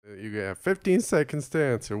You have 15 seconds to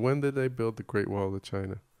answer. When did they build the Great Wall of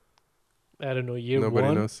China? I don't know, year Nobody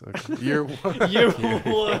one? knows. Okay. Year one. Year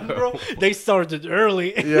one, bro. They started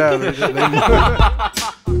early. Yeah.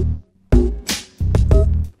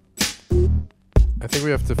 I think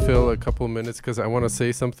we have to fill a couple minutes because I want to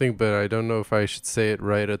say something, but I don't know if I should say it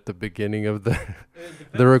right at the beginning of the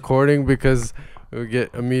recording because we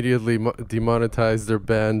get immediately demonetized or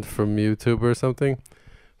banned from YouTube or something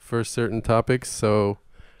for certain topics. So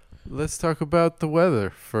let's talk about the weather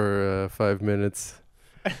for 5 minutes.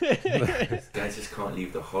 Guys just can't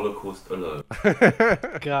leave the Holocaust alone.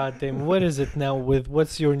 God damn, what is it now with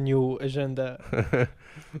what's your new agenda?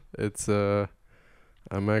 It's I've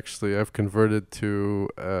converted to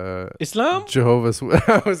Islam? Jehovah's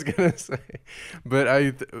I was gonna say, but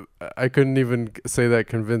I couldn't even say that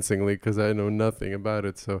convincingly because I know nothing about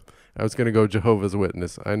it. So I was gonna go Jehovah's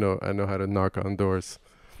Witness. I know how to knock on doors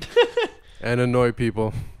and annoy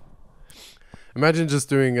people. Imagine just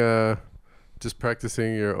doing just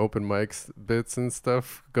practicing your open mics bits and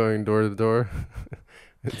stuff, going door to door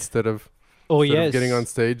instead of getting on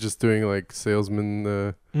stage, just doing like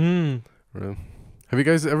salesman. Have you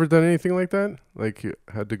guys ever done anything like that? Like you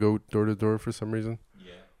had to go door to door for some reason?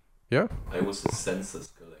 Yeah? I was a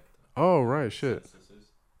census collector. Oh, right, shit.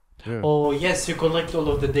 Yeah. Oh, yes, you collect all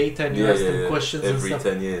of the data and you ask them questions every and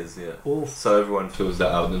stuff. 10 years, yeah. Oof. So everyone fills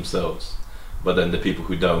that out themselves. But then the people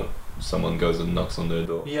who don't, someone goes and knocks on their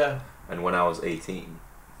door. Yeah. And when I was 18,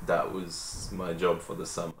 that was my job for the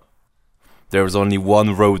summer. There was only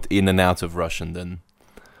one road in and out of Russian then.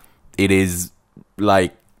 It is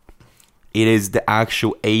the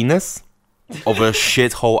actual anus of a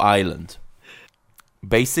shithole island.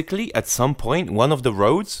 Basically, at some point, one of the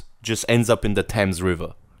roads just ends up in the Thames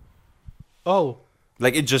River. Oh.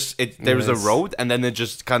 Like there's a road and then it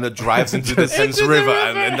just kind of drives into the Thames River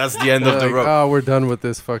and that's the end of the road. Oh, we're done with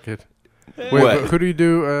this. Fuck it. Wait, but who do you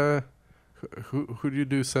do? Who do you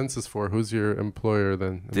do census for? Who's your employer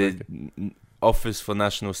then? The Office for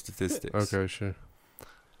National Statistics. Okay, sure.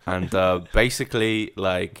 And basically,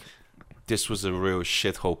 like, this was a real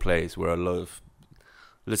shithole place where a lot of,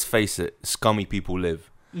 let's face it, scummy people live.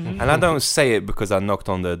 Mm-hmm. And I don't say it because I knocked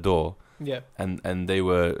on their door. Yeah. And they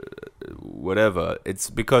were whatever. It's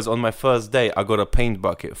because on my first day, I got a paint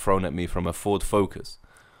bucket thrown at me from a Ford Focus.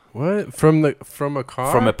 What? From a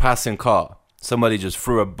car? From a passing car. Somebody just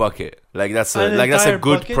threw a bucket. That's a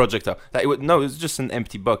good bucket? projectile. No, it's just an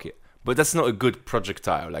empty bucket. But that's not a good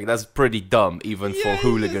projectile. Like, that's pretty dumb, even for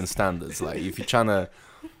hooligan standards. Like, if you're trying to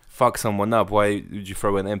fuck someone up, why would you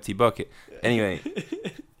throw an empty bucket? Anyway,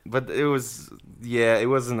 but it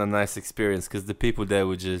wasn't a nice experience because the people there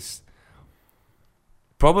were just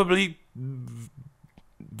probably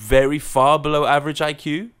very far below average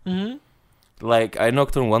IQ. Mm-hmm. Like, I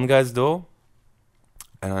knocked on one guy's door,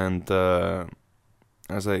 and I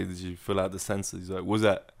was like, "Did you fill out the census?" He's like, "What's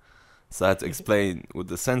that?" So I had to explain what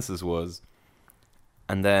the census was,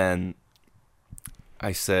 and then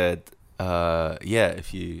I said,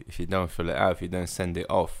 if you don't fill it out, if you don't send it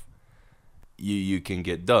off, you can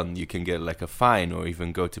get done. You can get like a fine or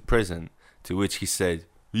even go to prison." To which he said,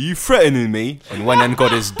 "Are you threatening me?" And went and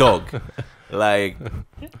got his dog. Like,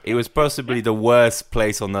 it was possibly the worst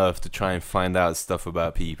place on earth to try and find out stuff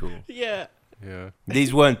about people. Yeah. Yeah.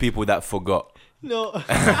 These weren't people that forgot. No.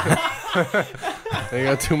 They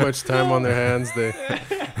got too much time on their hands. They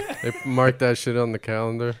mark that shit on the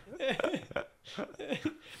calendar.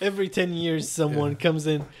 Every 10 years, someone comes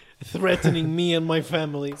in threatening me and my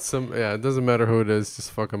family. It doesn't matter who it is,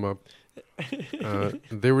 just fuck them up.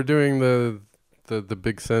 They were doing the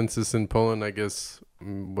big census in Poland, I guess.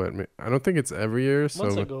 I don't think it's every year.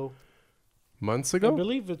 Months ago? I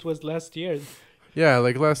believe it was last year. Yeah,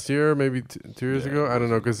 like last year, maybe 2 years ago. I don't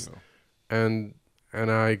know, and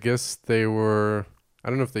I guess they were. I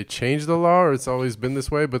don't know if they changed the law or it's always been this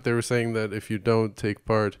way, but they were saying that if you don't take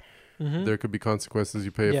part, there could be consequences. You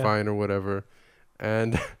pay a fine or whatever.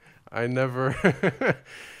 And I never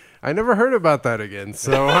heard about that again.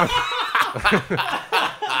 So,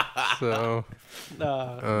 No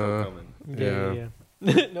comment. Yeah.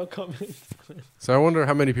 No comment. So I wonder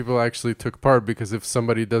how many people actually took part, because if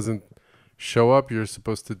somebody doesn't show up, you're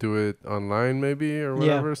supposed to do it online maybe or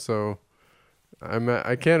whatever. Yeah. So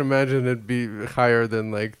I can't imagine it'd be higher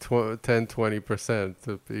than like 10-20%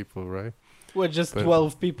 of people, right? Well, just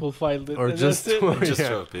 12 people filed it. Or just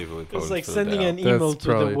 12 people. It's like sending an email That's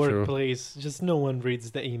to the true. Workplace. Just no one reads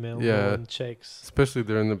the email. No one checks. Especially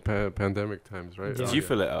during the pandemic times, right? Yeah. Did you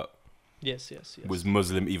fill it out? Yes. Was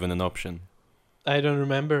Muslim even an option? I don't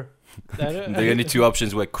remember. The only two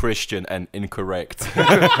options were Christian and incorrect.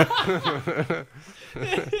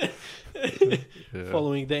 Yeah.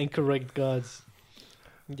 Following the incorrect gods.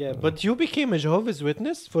 Yeah, but you became a Jehovah's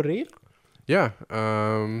Witness for real? Yeah.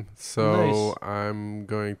 So Nice. I'm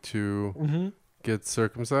going to Mm-hmm. get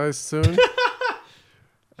circumcised soon.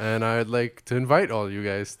 And I'd like to invite all you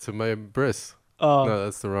guys to my bris. No,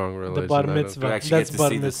 that's the wrong religion. the bar I don't- mitzvah. Do you actually That's get to bar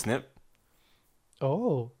see the mitzvah. snip?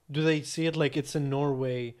 Oh, do they see it like it's in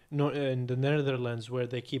Norway, no, in the Netherlands, where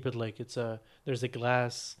they keep it like there's a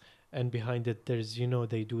glass, and behind it there's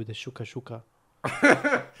they do the shuka shuka.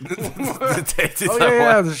 Oh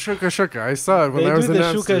yeah, the shuka shuka. I saw it when They I was do in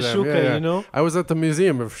the shuka Amsterdam. shuka, Yeah. I was at the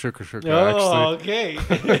museum of shuka shuka. Oh, Actually.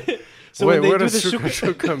 okay. So Wait, when they what do does the shuka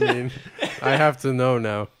shuka mean? I have to know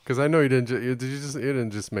now because I know you didn't. You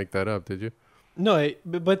didn't just make that up, did you? No,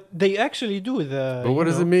 but they actually do the. But what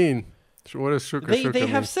does it mean? What does shuka They shuka they mean?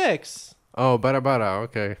 have sex. Oh, bara bara.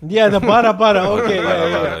 Okay. Yeah, the bara bara. Okay, Bara,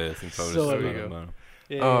 yeah. bara, yes, in Polish, So- bara, There you go. bara.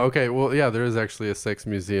 yeah. Oh, okay. Well, yeah, there is actually a sex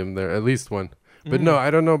museum there, at least one. But Mm. no, I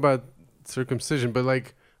don't know about circumcision. But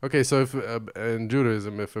like, okay, so if in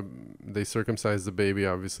Judaism, if they circumcise the baby,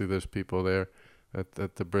 obviously there's people there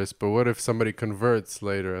at the bris. But what if somebody converts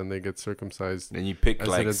later and they get circumcised? Then you pick As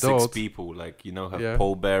an like 6 adult- people, like have Yeah.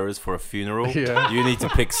 pallbearers for a funeral. Yeah. You need to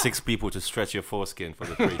pick 6 people to stretch your foreskin for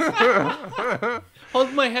the priest.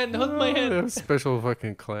 Hold my hand. Hold my They hand. have special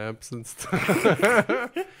fucking clamps and stuff.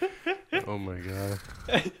 Oh my god.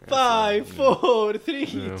 5, 4, 3,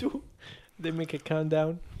 Yeah. 2. They make a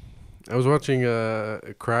countdown. I was watching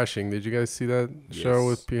Crashing. Did you guys see that show Yes.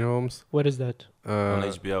 with Pete Holmes? What is that? On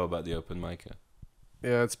HBO about the open micer.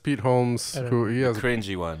 Yeah, it's Pete Holmes I don't who he The has.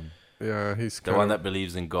 cringy one. Yeah, he's The kind one of- that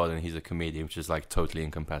believes in God and he's a comedian, which is like totally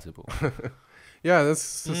incompatible. Yeah,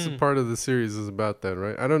 that's just a Mm. part of the series is about that,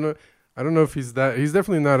 right? I don't know. I don't know if he's that. He's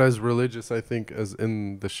definitely not as religious, I think, as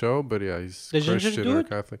in the show. But yeah, he's The ginger Christian or dude?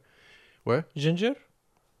 Catholic. Ginger?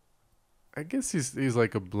 I guess he's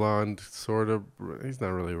like a blonde sort of. He's not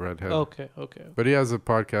really redhead. Okay. But he has a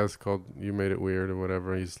podcast called "You Made It Weird" or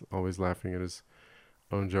whatever. He's always laughing at his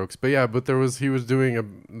own jokes. But yeah, there was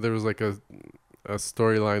like a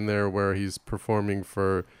storyline there where he's performing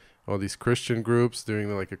for all these Christian groups,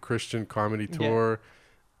 doing like a Christian comedy Yeah. tour,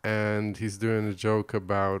 and he's doing a joke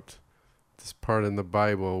about this part in the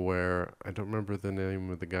Bible where I don't remember the name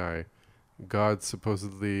of the guy. God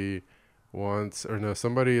supposedly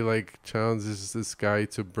somebody like challenges this guy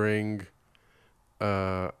to bring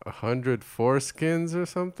 100 foreskins or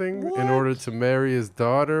something in order to marry his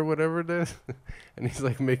daughter, whatever it is. And he's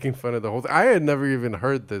like making fun of the whole thing. I had never even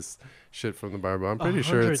heard this shit from the Bible. I'm pretty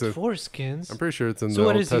sure it's in foreskins. I'm pretty sure it's in So the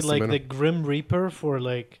what Old is he Testament. like, the Grim Reaper for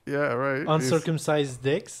like Yeah, right. uncircumcised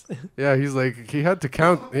dicks? Yeah, he's like he had to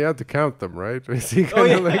count them, right? Is he Oh, kind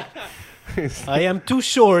yeah. of like he's- I am too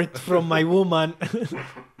short from my woman.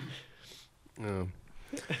 Yeah.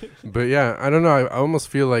 But yeah, I don't know. I almost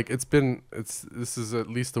feel like this is at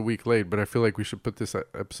least a week late, but I feel like we should put this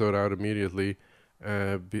episode out immediately,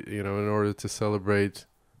 in order to celebrate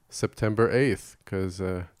September 8th, because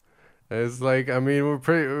it's like, I mean,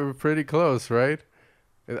 we're pretty close, right?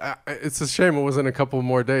 It's a shame it wasn't a couple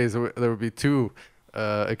more days. There would be 2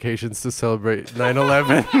 occasions to celebrate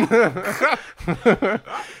 9/11.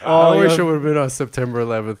 I wish it would have been on September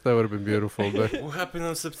 11th. That would have been beautiful, but. What happened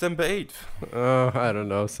on September 8th? I don't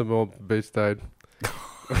know. Some old bitch died.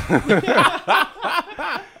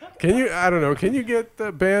 I don't know. Can you get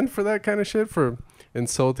banned for that kind of shit? For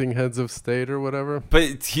insulting heads of state or whatever?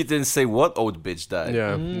 But he didn't say what old bitch died.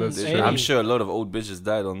 Yeah, Mm, that's any- true. I'm sure a lot of old bitches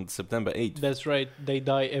died on September 8th. That's right. They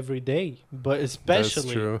die every day, but That's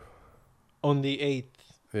especially true. on the 8th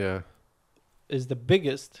Yeah. is the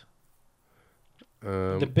biggest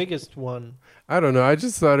Um, the biggest one. I don't know. I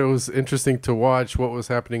just thought it was interesting to watch what was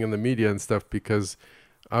happening in the media and stuff because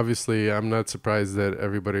obviously I'm not surprised that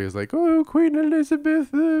everybody is like, oh, Queen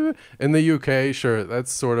Elizabeth. In the UK, sure,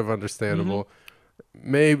 that's sort of understandable.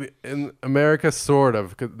 Maybe in America, sort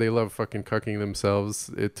of, 'cause they love fucking cucking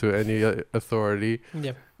themselves to any authority.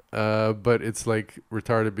 Yeah. But it's like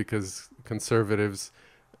retarded because conservatives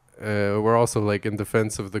were also like in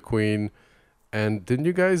defense of the Queen. And didn't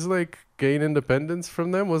you guys like gain independence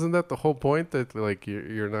from them? Wasn't that the whole point, that like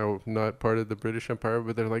you're now not part of the British Empire?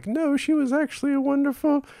 But they're like, no, she was actually a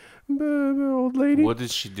wonderful old lady. What did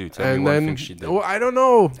she do? Tell me And one then, thing she did. well, I don't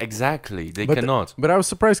know. Exactly. They But cannot. But I was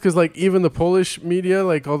surprised because like even the Polish media,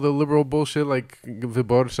 like all the liberal bullshit, like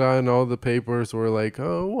Wyborcza and all the papers were like,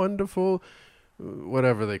 oh, wonderful,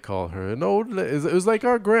 whatever they call her, an old. It was like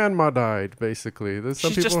our grandma died, basically. There's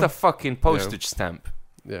some She's just people- a fucking postage stamp.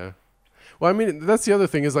 Yeah. Well, I mean, that's the other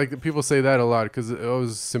thing is like people say that a lot because it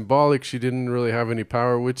was symbolic. She didn't really have any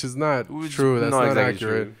power, which is not Which- true. That's not exactly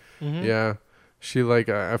accurate. true. Mhm. Yeah. She like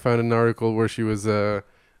I found an article where she was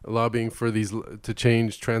lobbying for to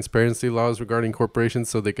change transparency laws regarding corporations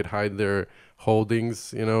so they could hide their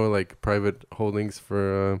holdings, like private holdings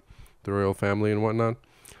for the royal family and whatnot.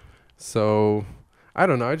 So I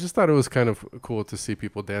don't know. I just thought it was kind of cool to see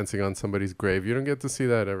people dancing on somebody's grave. You don't get to see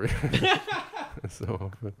that every so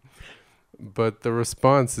often. But the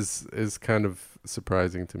response is kind of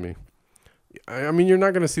surprising to me. I mean, you're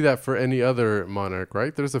not going to see that for any other monarch,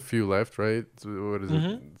 right? There's a few left, right? What is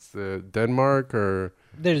it? It's Denmark or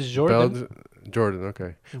There's Jordan. Jordan,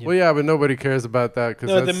 okay. Yeah. Well, yeah, but nobody cares about that because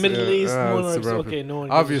No, the Middle East it's monarchs. irrelevant. Okay, no one.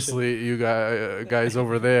 gives a shit. Obviously, you guys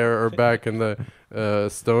over there are back in the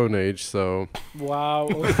Stone Age, so Wow.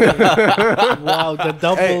 Okay. Wow, the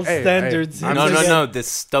double hey, standards. I'm No, just- the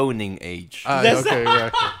stoning age. That's- okay,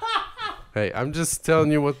 right. Hey, I'm just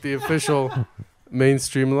telling you what the official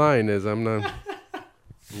mainstream line is. I'm not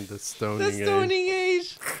the stoning The stoning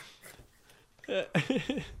age.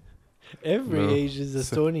 Every No. age is a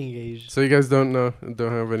So- stoning age. So you guys don't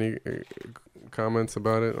have any comments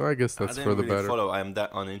about it? Well, I guess that's I for didn't the really better. follow. I am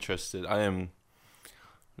that uninterested. I am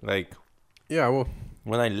like Yeah, well,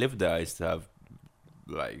 when I lived there, I used to have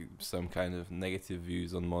like some kind of negative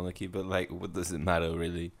views on monarchy, but like, what does it matter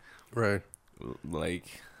really? right. Like,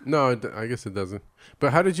 No, I guess it doesn't.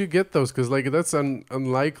 But how did you get those? Because like that's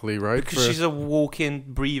unlikely, right? because she's a walking,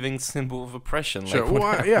 breathing symbol of oppression. Sure. Like, what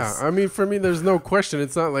Well, yeah, else? I mean, for me, there's no question.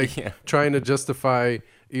 It's not like yeah. trying to justify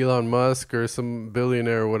Elon Musk or some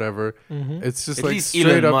billionaire or whatever. Mm-hmm. It's just At like least straight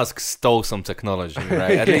Elon up. Musk stole some technology,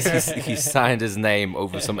 right? At least he signed his name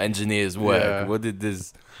over some engineer's work. Yeah. What did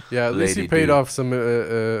this? Yeah, at least he lady paid do. off some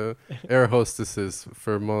air hostesses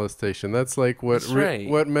for molestation. That's like what That's right.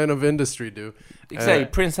 what men of industry do. Exactly.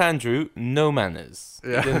 Prince Andrew, no manners.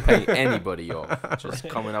 Yeah. He didn't pay anybody off. Just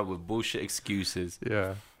coming up with bullshit excuses.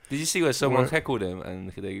 Yeah. Did you see where someone What? heckled him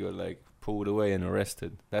and they got like pulled away and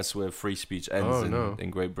arrested? That's where free speech ends Oh, no. in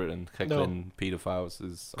Great Britain. Heckling pedophiles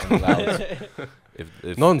is unallowed.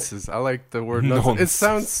 if Nonsense. I like the word nonsense. It Nonsense.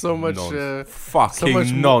 sounds so much fucking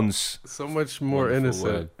much more- nonce. so much more Wonderful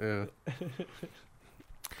innocent. Yeah.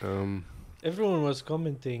 Everyone was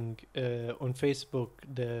commenting on Facebook.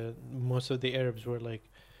 Most of the Arabs were like,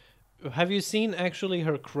 "Have you seen actually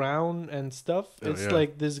her crown and stuff? Oh, It's yeah.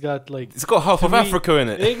 like this got like It's got half of Three- Africa in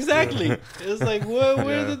it. exactly. It's like,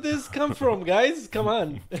 where Yeah. did this come from, guys? Come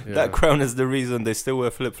on." Yeah. That crown is the reason they still wear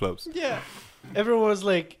flip flops. Yeah. Everyone was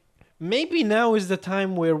like, maybe now is the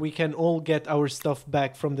time where we can all get our stuff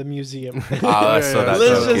back from the museum. I Yeah, saw yeah. that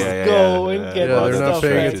Let's joke. just Yeah, go yeah, and yeah. get yeah, all they're stuff not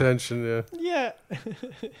paying back. attention. Yeah. Yeah.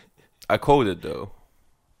 I called it though.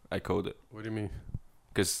 I called it. What do you mean?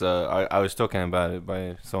 Because I was talking about it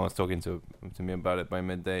by someone was talking to me about it by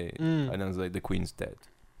midday, Mm. and I was like, the Queen's dead.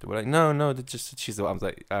 They were like, no, she's. I was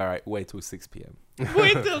like, all right, wait till 6 p.m.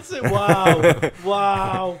 Wait till wow,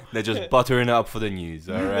 wow. They're just buttering up for the news.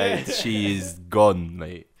 All right, she is gone,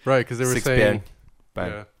 mate. Right, because they were 6 saying. p.m.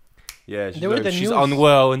 Bang. Yeah. Yeah, she's, They were like, the she's news.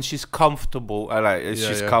 unwell and she's comfortable. I like Yeah,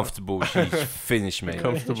 she's yeah. comfortable. She's finished, mate.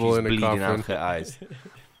 Comfortable she's in a bleeding coffin. out her eyes.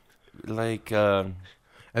 Like,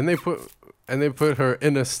 And they put her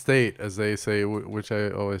in a state, as they say, which I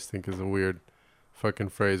always think is a weird fucking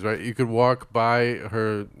phrase, right? You could walk by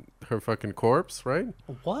her fucking corpse, right?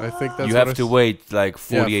 What? I think that's you what have I to s- wait like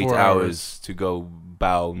Yeah, 48 4 hours to go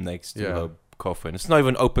bow next to Yeah. her coffin. It's not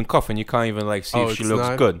even open coffin. You can't even like see Oh, if she it's looks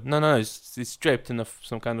not? good. No, it's draped in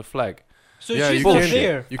some kind of flag. So Yeah, she's you not can't-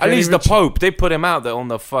 there. You At can't least even the Pope, they put him out there on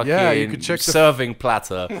the fucking Yeah, you could check the- serving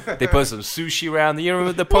platter. They put some sushi around. You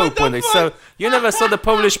remember the What Pope the when they fuck? served? You never saw the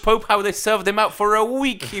Polish Pope how they served him out for a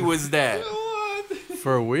week. He was there.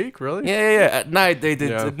 for a week, really? Yeah. At night they did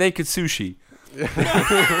Yeah. naked sushi.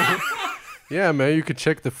 Yeah, man, you could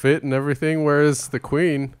check the fit and everything. Whereas the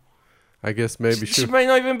Queen, I guess maybe She she. may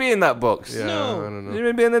not even be in that box. Yeah, No. I don't She know.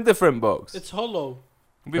 may be in a different box. It's hollow.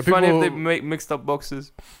 It'd be And funny if they people- make mixed up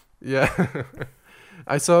boxes. Yeah,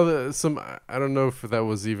 I saw some. I don't know if that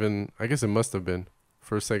was even. I guess it must have been.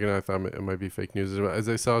 For a second, I thought it might be fake news. As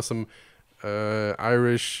I saw some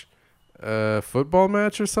Irish football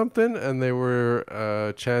match or something, and they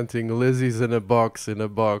were chanting "Lizzie's in a box, in a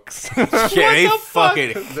box." Yeah, they the fuck?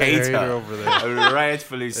 fucking They hate hate her her. over there.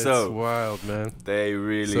 Rightfully It's so. wild, man. They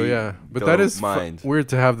really. So yeah, but don't that is mind. weird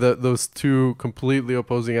to have those two completely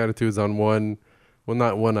opposing attitudes on one. Well,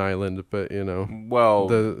 not one island, but you know. Well,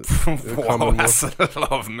 The wow, Commonwealth. that's a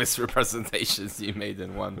lot of misrepresentations you made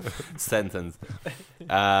in one sentence.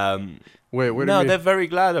 Wait, what do No, you they're mean? very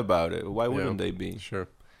glad about it. Why Yeah. wouldn't they be? Sure.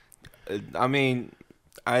 I mean,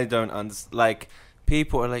 I don't understand. Like,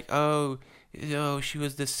 people are like, oh, she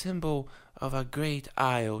was the symbol of a great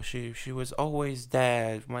isle. She was always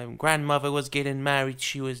there. My grandmother was getting married.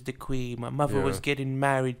 She was the queen. My mother Yeah. was getting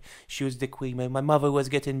married. She was the queen. My mother was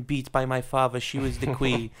getting beat by my father. She was the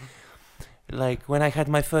queen. Like when I had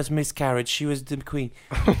my first miscarriage, she was the queen.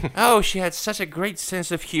 Oh, she had such a great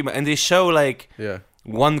sense of humor. And they show like Yeah.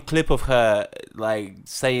 one clip of her like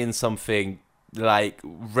saying something like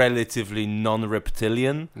relatively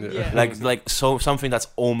non-reptilian, Yeah. like so something that's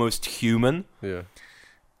almost human. Yeah.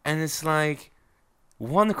 And it's like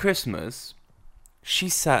one Christmas, she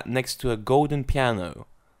sat next to a golden piano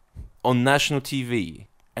on national TV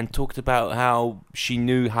and talked about how she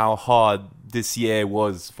knew how hard this year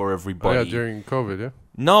was for Oh, everybody. yeah, during COVID, yeah.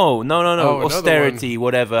 No, another austerity,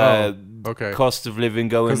 whatever. Okay. Cost of living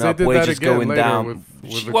going 'Cause they up, did that wages again going later down. with the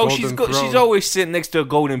She's golden she's throne. always sitting next to a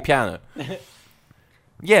golden piano.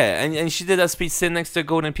 Yeah, and she did that speech sitting next to a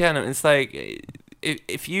golden piano. It's like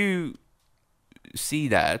if you see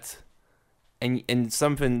that and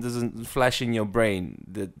something doesn't flash in your brain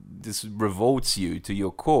that this revolts you to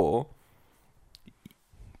your core,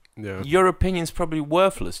 Yeah. your opinion's probably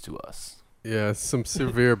worthless to us. Yeah, some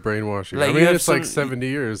severe brainwashing. Like, I you mean, have it's like some- 70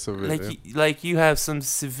 years of it. Like yeah. like you have some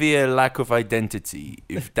severe lack of identity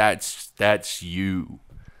if that's you.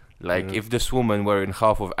 Like Yeah. if this woman wearing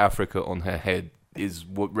half of Africa on her head is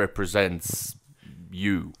what represents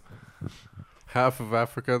you. Half of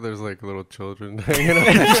Africa, there's like little children hanging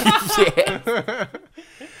out. Yeah.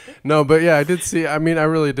 No, but yeah, I did see. I mean, I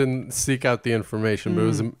really didn't seek out the information, but it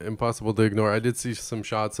was Mm. impossible to ignore. I did see some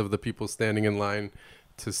shots of the people standing in line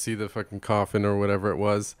to see the fucking coffin or whatever it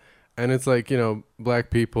was. And it's like,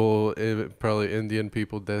 black people, probably Indian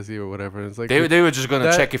people, Desi or whatever. And it's like, They were just gonna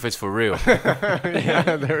That- check if it's for real.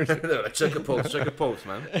 yeah, they're They're like, check a pulse,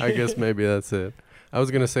 man. I guess maybe that's it. I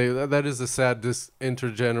was gonna say that is a sad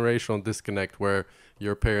intergenerational disconnect where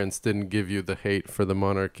your parents didn't give you the hate for the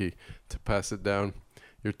monarchy to pass it down.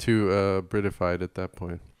 You're too Britified at that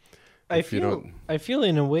point. If you don't- I feel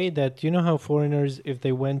in a way that you know how foreigners, if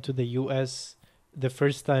they went to the U.S. the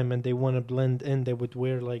first time and they want to blend in, they would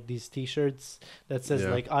wear like these T-shirts that says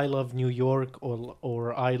Yeah. like "I love New York"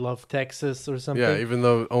 or "I love Texas" or something. Yeah, even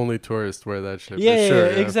though only tourists wear that shit. but Yeah, sure,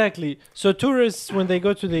 yeah, exactly. So tourists, when they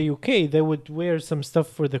go to the UK, they would wear some stuff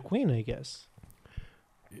for the Queen, I guess.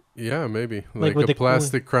 Yeah, maybe Like like with a the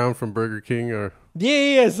plastic crown from Burger King or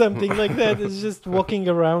Yeah, something like that. It's just walking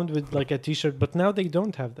around with like a T-shirt, but now they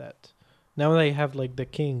don't have that. Now they have like the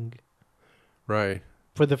king. right.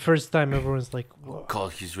 For the first time, everyone's like, "Whoa."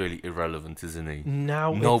 God, he's really irrelevant, isn't he?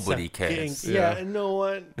 Now Nobody it's a cares. king. Yeah. Yeah, no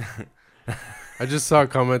one. I just saw a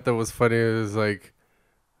comment that was funny. It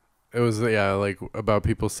was like about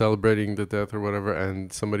people celebrating the death or whatever,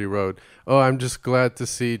 and somebody wrote, "Oh, I'm just glad to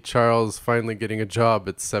see Charles finally getting a job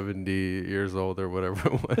at 70 years old or whatever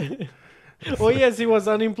it was." Oh yes, he was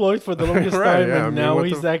unemployed for the longest Right, time, yeah, and I mean, now what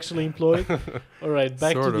he's the- actually employed. All right,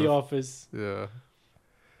 back Sort to the of. office. Yeah.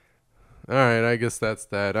 All right, I guess that's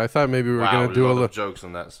that. I thought maybe we were Wow, gonna do a lot little. of jokes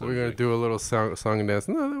on that We're gonna subject. do a little song and dance.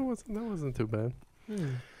 No, that wasn't too bad. Hmm.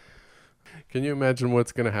 Can you imagine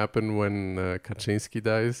what's gonna happen when Kaczynski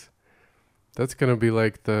dies? That's gonna be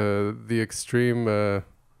like the extreme.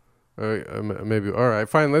 Maybe. All right,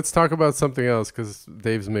 fine. Let's talk about something else because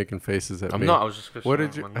Dave's making faces at I'm me. not. I was just. What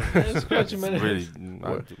did you- Scratch my head. Really,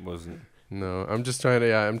 What? I wasn't. No, I'm just trying to.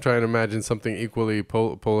 Yeah, I'm trying to imagine something equally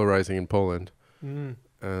polarizing in Poland, Mm.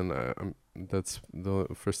 and that's the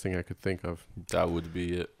first thing I could think of. That would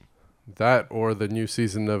be it. That or the new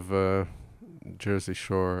season of Jersey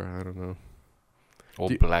Shore. I don't know. Or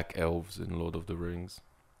Do- black elves in Lord of the Rings.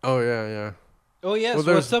 Oh yeah, Oh yes, Well,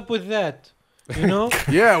 there's- what's up with that? You know,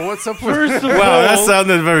 yeah. What's up with? first of all,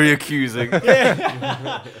 sounded very accusing.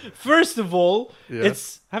 first of all, Yeah.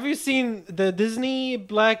 it's. Have you seen the Disney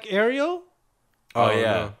Black Ariel? Oh, yeah.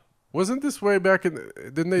 no. Wasn't this way back in?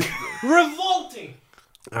 Didn't they? Revolting.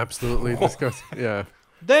 Absolutely disgusting. Yeah.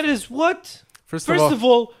 That is what. First First of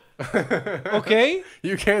all, of all, okay.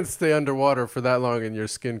 you can't stay underwater for that long and your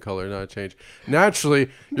skin color not change. Naturally,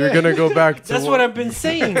 you're gonna go back to. That's what I've been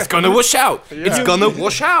saying. It's gonna wash out. It's Yeah. gonna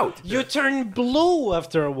wash out. You turn blue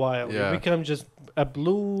after a while. Yeah. You become just a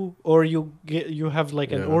blue, or you have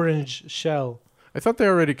like an Yeah. orange shell. I thought they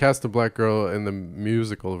already cast a black girl in the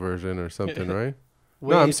musical version or something, right?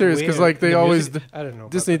 No, I'm Wait, serious, 'cause, where? like, they The always music- I don't know.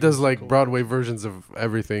 about Disney the does like musical. Broadway versions of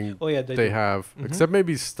everything Oh yeah, they do. have, Mhm. except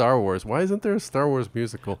maybe Star Wars. Why isn't there a Star Wars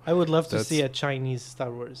musical? I would love to That's- see a Chinese Star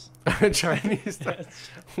Wars. Chinese.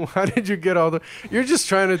 Why did you get all the? You're just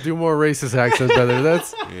trying to do more racist accents, brother.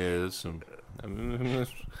 That's Yeah, there's some. That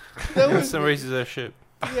That's was- some racist ass shit.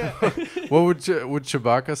 Yeah. what would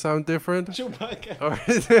Chewbacca sound different?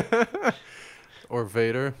 Chewbacca. Or or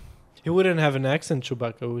Vader? He wouldn't have an accent,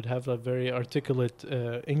 Chewbacca. He would have a very articulate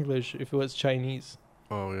English if it was Chinese.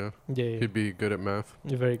 Oh yeah, Yeah. he'd be good at math.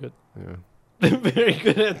 You're very good. Yeah. Very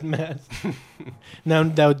good at math. now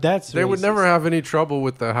that's They would racist. never have any trouble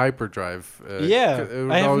with the hyperdrive. Yeah, it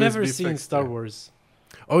would I have always never be seen fixed, Star yeah. Wars.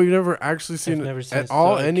 Oh, you never actually I've seen never seen at Star-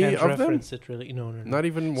 all I any can't of them? reference it really. No. Not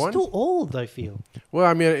even one. It's too old, I feel. Well,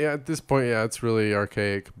 I mean, yeah, at this point, yeah, it's really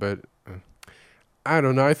archaic. But I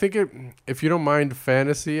don't know. I think if you don't mind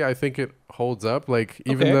fantasy, I think it holds up. Like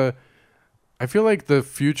even Okay. I feel like the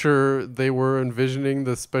future they were envisioning,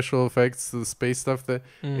 the special effects, the space stuff, that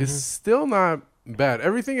is still not bad.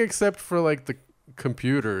 Everything except for like the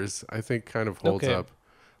computers, I think, kind of holds Okay. up.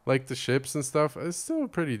 Like the ships and stuff, it's still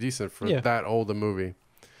pretty decent for Yeah. that old a movie.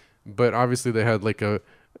 But obviously, they had like a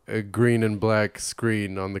green and black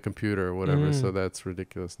screen on the computer or whatever, so that's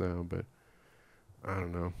ridiculous now. But I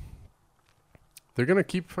don't know. They're gonna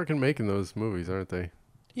keep fucking making those movies, aren't they?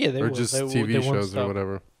 Yeah, they Or will. just They will- TV they won't shows or stop.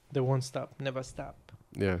 whatever. They won't stop. Never stop.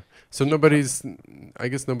 Yeah. So nobody's. I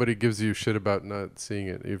guess nobody gives you shit about not seeing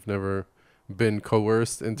it. You've never been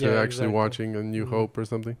coerced into Yeah, actually exactly. watching A New Mhm. Hope or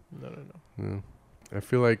something. No. Yeah. I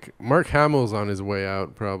feel like Mark Hamill's on his way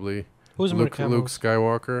out probably. Who's Luke Mark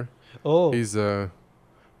Skywalker. Oh, He's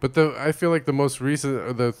but I feel like the most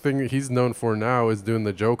recent the thing he's known for now is doing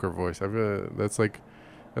the Joker voice. I feel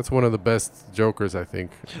that's one of the best Jokers, I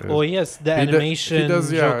think. oh yes, the he do- animation. he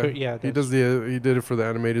does, yeah. Joker. Yeah, He does he did it for the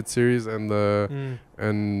animated series and Mm.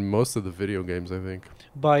 and most of the video games, I think.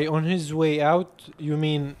 By on his way out, you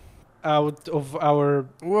mean out of our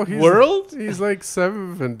Well, world? He's like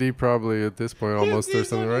 70 probably at this point, almost or He's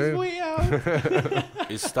something, on his right? way out.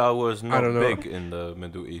 Is Star Wars not don't know. big in the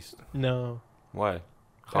Middle East? No, Why?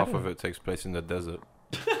 I Half don't of know. it takes place in the desert.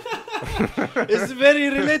 it's very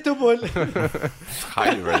relatable. It's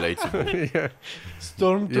highly relatable. yeah,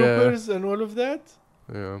 Stormtroopers and all of that.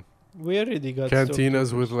 yeah. We already got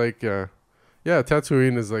Cantinas stormtroopers. with like, yeah,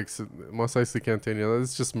 Tatooine is like Mos Eisley Cantina.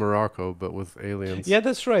 It's just Morocco, but with aliens. Yeah,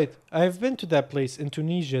 that's right. I've been to that place in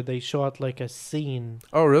Tunisia. They shot like a scene.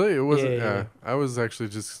 Oh, really? It wasn't. Yeah, Yeah, yeah. I was actually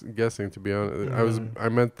just guessing, to be honest. Mm. I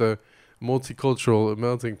meant the multicultural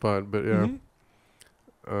melting pot, but yeah,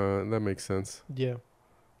 Mhm. that makes sense. Yeah.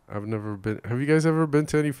 I've never been. Have you guys ever been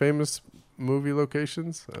to any famous movie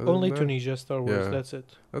locations? other Only than that? Tunisia, Star Wars. Yeah. That's it.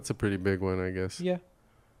 That's a pretty big one, I guess. Yeah.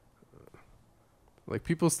 Like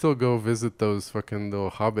people still go visit those fucking little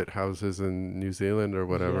hobbit houses in New Zealand or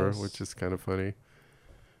whatever, Yes. which is kind of funny.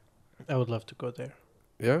 I would love to go there.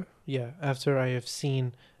 Yeah, Yeah. After I have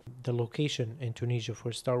seen the location in Tunisia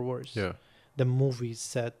for Star Wars. yeah, The movie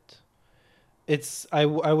set. It's I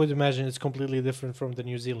would imagine it's completely different from the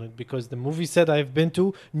New Zealand because the movie set I've been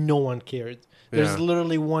to, no one cared. There's yeah,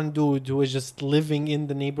 literally one dude who is just living in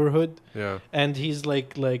the neighborhood, yeah. and he's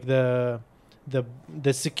like the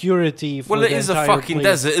security. For Well, it the is a entire fucking place.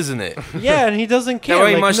 desert, isn't it? Yeah, and he doesn't care. There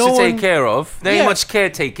ain't like, much no to take one- care of. There ain't Yeah. much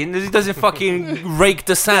caretaking. He doesn't fucking rake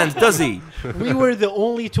the sand, does he? We were the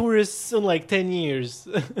only tourists in like 10 years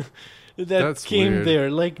that That's came weird. there.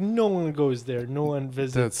 Like no one goes there. No one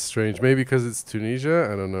visits. That's strange. Maybe because it's Tunisia.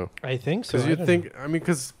 I don't know. I think so. Because I you don't think, I mean,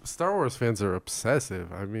 because Star Wars fans are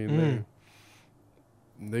obsessive. I mean, Mm.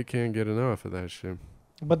 they can't get enough of that shit. know.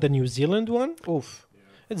 But the New Zealand one, oof,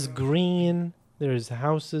 it's green. There's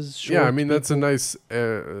houses. Yeah, I short mean that's a people.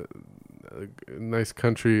 nice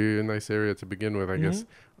country, a nice area to begin with. I guess Mhm.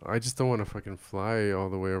 I just don't want to fucking fly all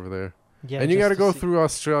the way over there. Yeah, And you just got to go see- through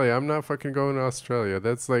Australia. I'm not fucking going to Australia.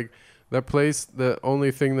 That's like that place. The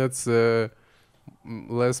only thing that's I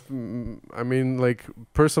mean, like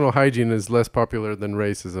personal hygiene is less popular than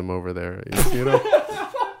racism over there. You know.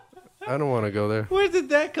 I don't want to go there. Where did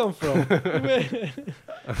that come from?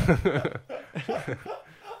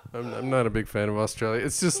 I'm not a big fan of Australia.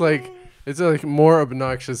 It's just like it's like more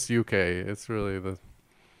obnoxious UK. It's really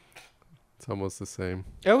it's almost the same.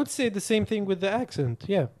 I would say the same thing with the accent.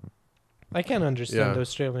 Yeah, I can't understand Yeah. the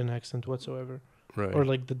Australian accent whatsoever, Right. or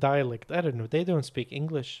like the dialect. I don't know. They don't speak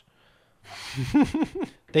English.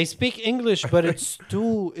 They speak English, but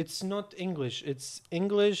it's not English. It's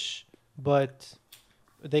English, but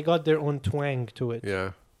they got their own twang to it.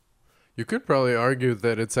 Yeah. You could probably argue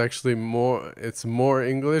that it's actually more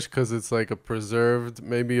English because it's like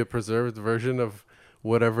maybe a preserved version of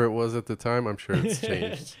whatever it was at the time. I'm sure it's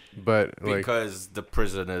changed. But like Because the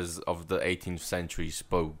prisoners of the 18th century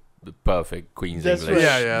spoke the perfect Queen's That's English.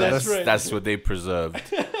 right. Yeah, that's right. That's what they preserved.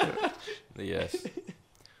 Yes.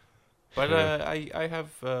 But I have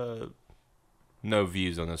no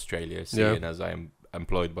views on Australia, seeing as I am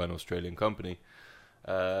employed by an Australian company.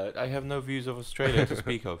 I have no views of Australia to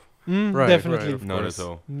speak of. Right, Definitely. right, of Not course. at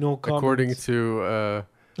all. No comments. according to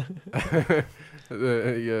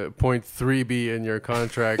point 3B in your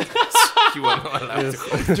contract. You are not allowed Yes. to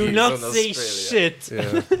call Do cheese not on say Australia. shit.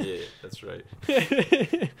 Yeah. Yeah, that's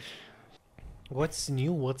right. What's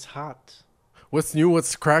new? What's hot? What's new?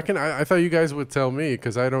 What's cracking? I thought you guys would tell me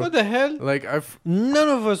because I What don't the hell? like. None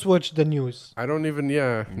of us watch the news. I don't even.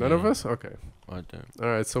 Yeah, none of Yeah. us. Okay. I don't. All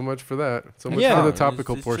right. So much for that. So much Yeah. for the It's-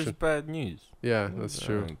 topical it's portion. just bad news. Yeah, that's I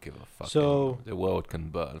true. don't give a fuck. So- anymore. the world can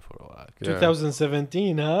burn for a while. Yeah.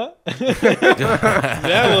 2017, huh?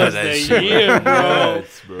 that was the year, bro.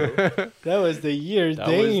 bro. That was the year. That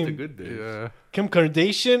was the Damn. good days. Yeah. Kim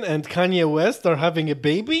Kardashian and Kanye West are having a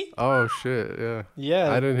baby. Oh shit. Yeah.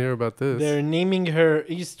 Yeah. I didn't hear about this. They're naming her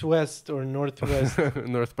East West or Northwest.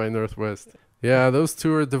 North by Northwest. Yeah, those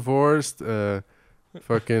two are divorced.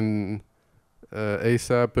 Fucking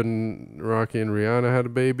ASAP and Rocky and Rihanna had a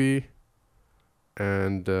baby.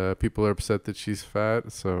 And people are upset that she's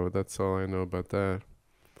fat, so that's all I know about that.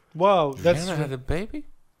 Wow, that's Rihanna had a baby?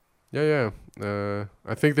 Yeah.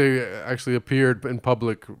 I think they actually appeared in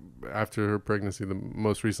public after her pregnancy the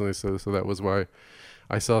most recently, so that was why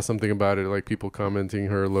I saw something about it, like people commenting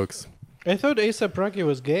her looks. I thought ASAP Rocky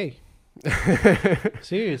was gay.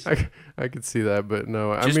 Seriously. I could see that, but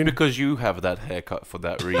no. Just I mean, because you have that haircut for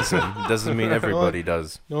that reason doesn't mean everybody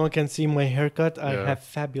does. No one can see my haircut. I Yeah. have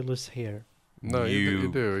fabulous hair. no, you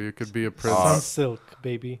You do. You could be a are- Sun princess. silk,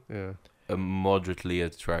 baby. Yeah. a moderately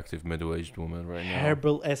attractive middle-aged woman right now.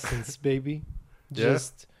 Herbal essence, baby. Yeah?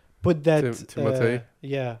 Just put that. Timotei?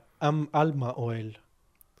 Yeah. Alma oil.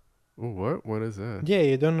 Ooh, what? What is that? Yeah,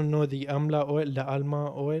 you don't know the amla oil, the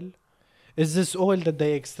alma oil? Is this oil that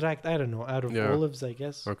they extract, I don't know, out of Yeah. olives, I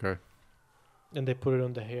guess? Okay. And they put it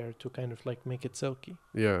on the hair to kind of like make it silky.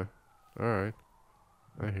 Yeah. All right.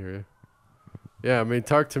 I hear you. Yeah, I mean,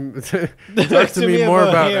 talk to me. Talk Talk to me more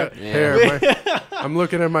about hair. hair. Yeah. I'm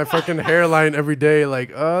looking at my fucking hairline every day,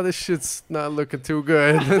 like, oh, this shit's not looking too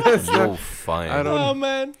good. It's not- You're fine. I don't- Oh,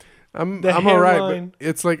 man. I'm The all right, hairline. but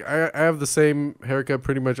it's like I have the same haircut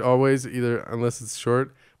pretty much always, either unless it's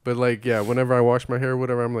short. But like, yeah, whenever I wash my hair, or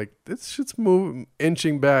whatever, I'm like, this shit's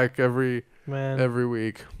inching back every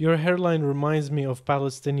week. Your hairline reminds me of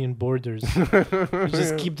Palestinian borders. You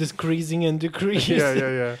just keep decreasing and decreasing.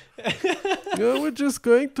 Yeah. Yeah, we're just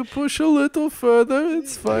going to push a little further.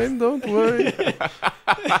 It's fine, don't worry.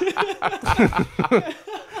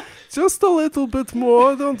 Just a little bit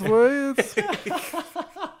more, don't worry. It's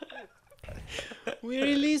We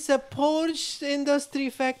release a Porsche industry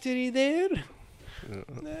factory there.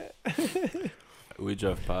 We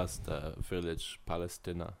drove past village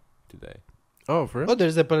Palestina today. oh, for Oh, real?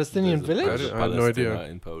 there's a Palestinian There's a village? village I had no idea.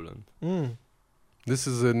 Palestina in Poland. Mm. This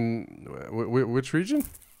is in which region?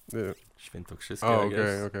 Yeah. Świętokrzyskie, Oh, I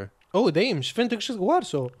guess. okay. Oh, damn. Świętokrzyskie,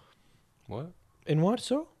 Warsaw. What? In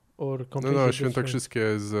Warsaw? Or No, completely different?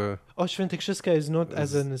 Świętokrzyskie is Oh, Świętokrzyskie is not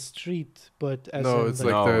as Is- in a street, but as no, in it's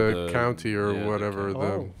like like No, the the- county or yeah, the whatever,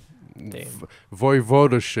 county. the damn.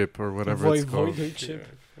 voivodeship or whatever it's called. Voivodeship.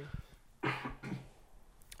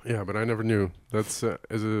 Yeah, but I never knew. That's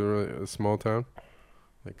is it really a small town,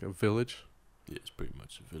 like a village? Yeah, it's pretty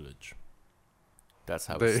much a village. That's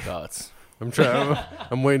how They- it starts. I'm trying.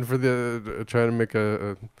 I'm waiting for trying to make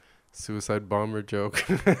a suicide bomber joke.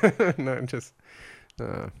 No, just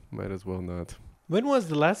might as well not. When was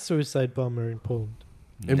the last suicide bomber in Poland?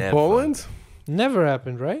 In Never. Poland? Never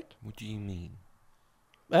happened, right? What do you mean?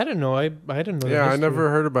 I don't know. I don't know. the Yeah, I history. never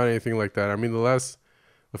heard about anything like that. I mean,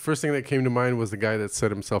 the first thing that came to mind was the guy that set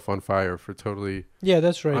himself on fire for totally Yeah,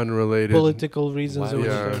 that's right. unrelated. Political reasons Why or would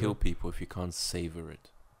Yeah. you whatever. kill people if you can't savor it?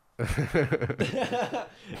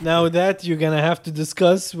 Now that you're gonna have to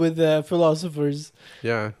discuss with philosophers.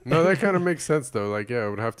 Yeah, no, that kind of makes sense though. Like, yeah, it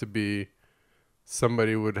would have to be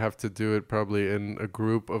somebody would have to do it probably in a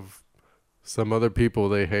group of some other people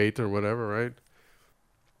they hate or whatever, right?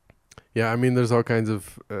 Yeah, I mean, there's all kinds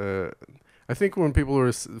of. I think when people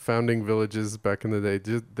were founding villages back in the day,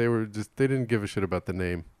 they didn't give a shit about the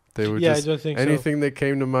name. They were Yeah, I just don't think anything that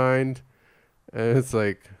came to mind, and it's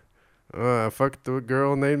like, I fucked a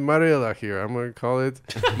girl named Marilla here. I'm gonna call it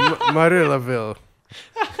Marilaville.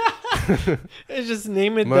 so. Just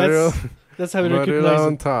name it. Marilla, That's how we Marilla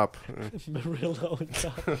on recognize top. it. Marilla on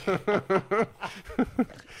top.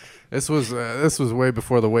 This was way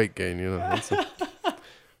before the weight gain, you know.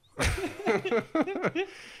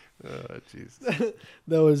 Oh, jeez.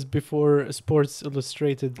 That was before Sports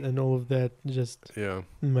Illustrated and all of that. Just Yeah.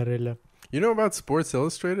 Marilla. You know about Sports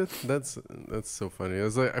Illustrated? That's so funny.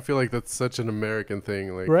 It's like, I feel like that's such an American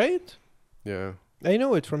thing. Like, Right? yeah, I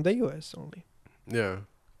know it from the US only. yeah.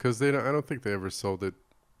 Because I don't think they ever sold it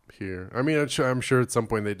here. I mean, I'm sure at some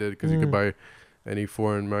point they did because you could Mm. buy any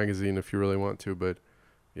foreign magazine if you really want to. But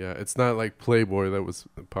Yeah, it's not like Playboy that was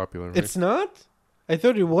popular, right? It's not. I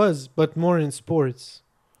thought it was, but more in sports.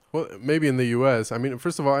 Well, maybe in the U.S. I mean,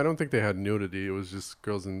 first of all, I don't think they had nudity. It was just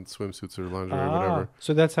girls in swimsuits or lingerie or whatever.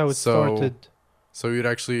 So that's how it So- started. So you'd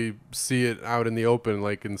actually see it out in the open,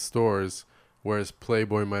 like in stores, whereas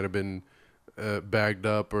Playboy might have been bagged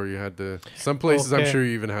up, or you had to. Some places, I'm Okay. sure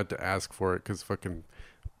you even had to ask for it because fucking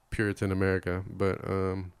Puritan America. But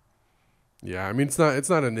yeah, I mean, it's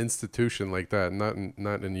not an institution like that.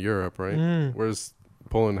 Not in Europe, right? Mm. Whereas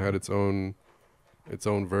Poland had its own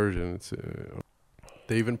version. It's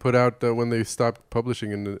they even put out when they stopped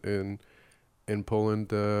publishing in Poland.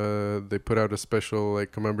 They put out a special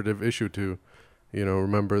like commemorative issue to,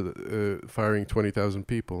 remember firing 20,000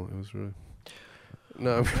 people. It was really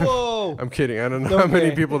no. Whoa! I'm kidding. I don't know how many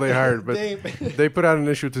Okay. people they hired, but They- they put out an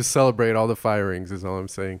issue to celebrate all the firings. Is all I'm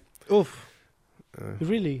saying. Oof. Uh,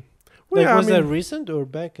 Really? well, Like, yeah, was I that mean, recent or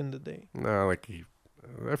back in the day? no, like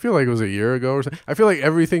I feel like it was a year ago or something. I feel like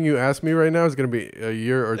everything you ask me right now is gonna be a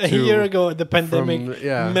year or A two. year ago, the pandemic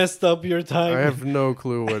yeah. messed up your time. I have no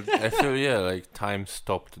clue what. I feel like time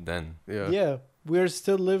stopped then. Yeah. Yeah, we're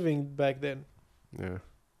still living back then. Yeah.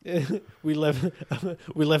 we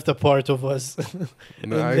left a part of us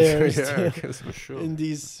No, in I, there yeah, I guess for sure. in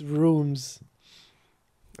these rooms.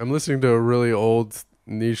 I'm listening to a really old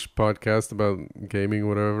niche podcast about gaming,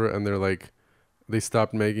 whatever, and they're like, they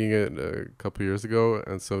stopped making it a couple years ago,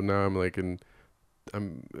 and so now I'm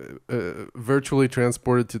virtually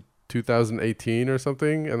transported to 2018 or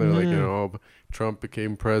something, and they're like, Mhm. Trump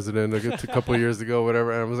became president a couple years ago,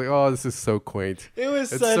 whatever, and I was like, oh, this is so quaint. It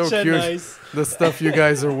was It's such so a cute. nice. The stuff you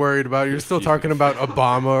guys are worried about, you're still talking about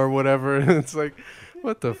Obama or whatever, and it's like,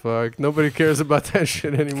 what the fuck? Nobody cares about that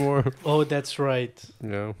shit anymore. Oh, that's right.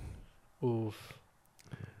 Yeah. Oof,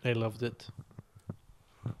 I loved it.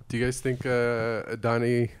 Do you guys think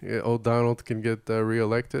old Donald can get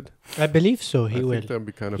reelected? I believe so. I He will. think that'd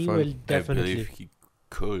be kind of He fun. will I definitely. believe he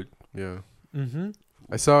could. Yeah. Mm-hmm.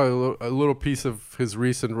 I saw a little piece of his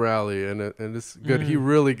recent rally, and it's good. He Mm.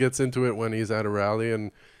 really gets into it when he's at a rally,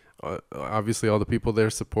 and obviously all the people there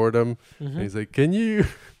support him. And Mm-hmm. he's like, "Can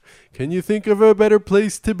you think of a better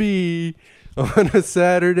place to be on a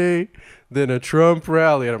Saturday than a Trump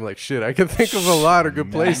rally?" And I'm like, "Shit, I can think of a lot of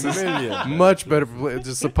good places. Much better.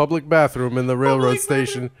 Just a public bathroom in the railroad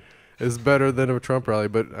station is better than a Trump rally."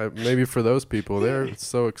 But maybe for those people, they're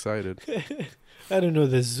so excited I don't know,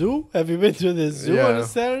 the zoo. Have you been to the zoo on Yeah. a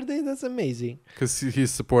Saturday? That's amazing. because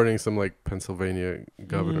he's supporting some like Pennsylvania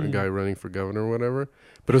governor Mm. guy running for governor or whatever.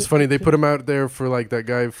 But it was funny, they put him out there for like that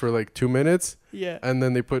guy for like 2 minutes, Yeah. and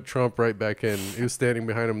then they put Trump right back in. He was standing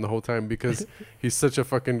behind him the whole time because he's such a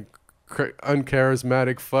fucking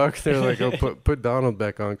uncharismatic fuck. They're like, "Oh, put Donald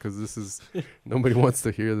back on because this is nobody wants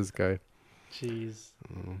to hear this guy." Jeez.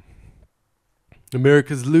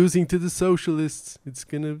 America's losing to the socialists. It's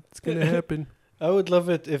gonna happen. I would love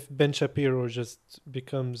it if Ben Shapiro just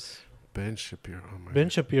becomes. Ben Shapiro. Oh my Ben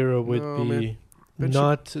God. Shapiro would No, be man. Ben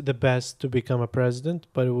not the best to become a president,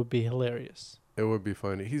 but it would be hilarious. It would be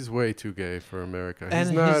funny. He's way too gay for America. And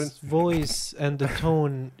He's not. his voice and the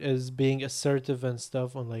tone is being assertive and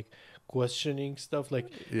stuff on like questioning stuff like,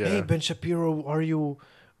 Yeah. "Hey Ben Shapiro, are you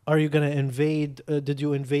gonna invade? Did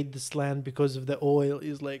you invade this land because of the oil?"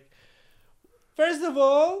 He's like, first of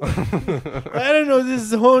all, I don't know,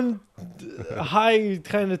 this whole high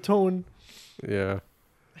kind of tone. Yeah.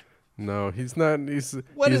 No, he's not.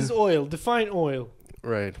 What he's, is oil? Define oil.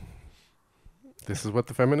 right? This is what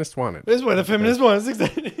the feminists wanted. This is what a feminist wants,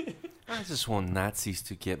 exactly. I just want Nazis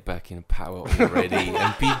to get back in power already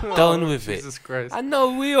and be done with it. Jesus Christ. I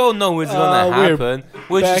know, we all know it's gonna we're happen.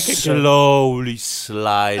 We're back just again. slowly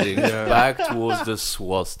sliding Yeah. back towards the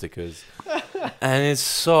swastikas. And it's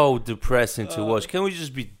so depressing to watch. Can we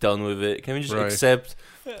just be done with it? Can we just Right. accept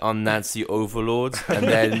our Nazi overlords and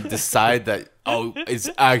then decide that, oh, it's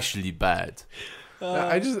actually bad?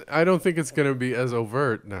 I don't think it's gonna be as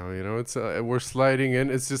overt now. It's we're sliding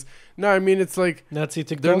in. It's just no. I mean, it's like Nazi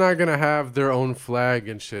TikTok. they're not gonna have their own flag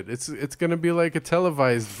and shit. It's gonna be like a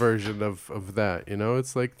televised version of that.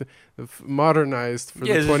 It's like modernized for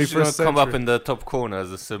Yeah, the it's 21st just century. come up in the top corner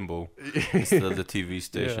as a symbol instead of the TV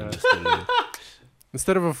station. Yeah. Just a little-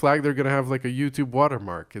 Instead of a flag, they're gonna have like a YouTube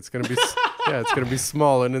watermark. It's gonna be it's gonna be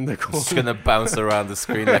small and in the corner. It's gonna bounce around the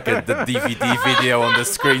screen like the DVD video on the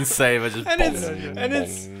screensaver. Just And it's- boom, and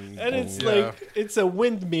it's- boom, And boom. it's Yeah. like, it's a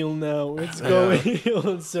windmill now. It's going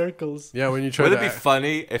on circles. Yeah, when you try Would to it be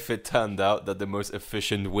funny if it turned out that the most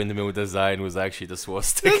efficient windmill design was actually the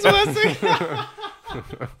swastika? This was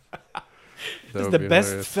that it's would the be best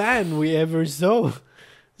hilarious. fan we ever saw.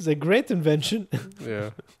 It's a great invention.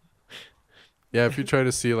 Yeah. Yeah, if you try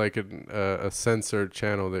to see like a censored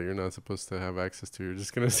channel that you're not supposed to have access to, you're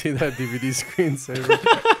just gonna see that DVD screensaver.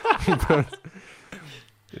 But,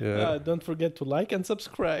 yeah. Don't forget to like and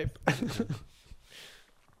subscribe.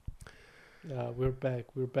 We're back.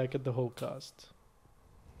 We're back at the whole cast.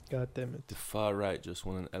 God damn it. The far right just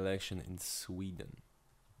won an election in Sweden.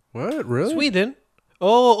 What? Really? Sweden?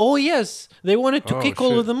 Oh yes. They wanted to Oh, kick all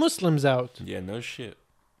shit. of the Muslims out. Yeah, no shit.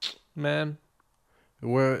 Man.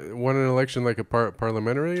 Won an election like a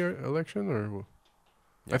parliamentary election, or?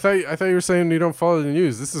 Yeah. I thought you were saying you don't follow the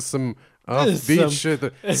news. This is some This is offbeat some-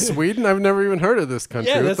 shit. Sweden? I've never even heard of this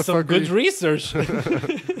country. Yeah, What that's the some fuck are good you- research.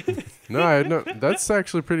 No, I know. That's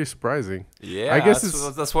actually pretty surprising. Yeah, I guess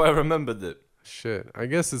that's why I remembered it. Shit. I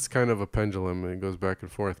guess it's kind of a pendulum and it goes back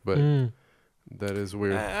and forth, but Mm. that is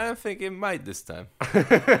weird. I think it might this time. I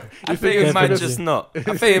You think it might Definitely. just not. I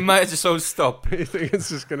think it might just all stop. You think it's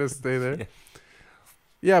just gonna stay there? Yeah.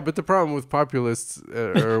 Yeah, but the problem with populists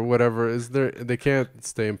or whatever is they can't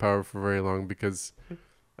stay in power for very long because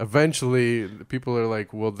eventually the people are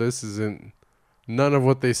like, well, this isn't. None of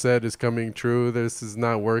what they said is coming true. This is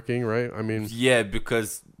not working, right? I mean, Yeah,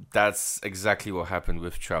 because that's exactly what happened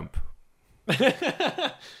with Trump.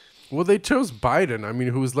 well, they chose Biden. I mean,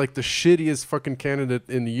 who was like the shittiest fucking candidate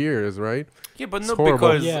in years, right? Yeah, but It's not horrible.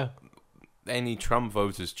 because Yeah. any Trump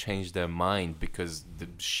voters changed their mind because the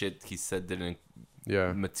shit he said didn't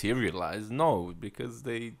Yeah. materialize. No, because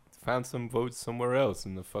they found some votes somewhere else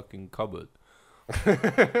in the fucking cupboard.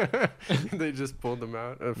 They just pulled them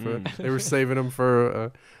out. Mm. They were saving them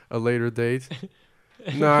for a later date.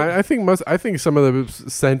 No, I think some of the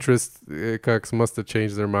centrist cucks must have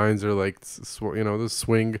changed their minds or like the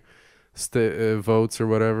swing votes or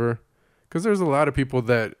whatever. Because there's a lot of people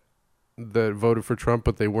that voted for Trump,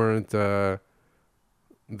 but they weren't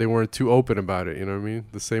too open about it. You know what I mean?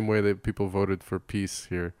 The same way that people voted for peace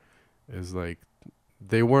here is like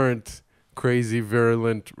they weren't crazy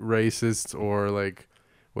virulent racists or like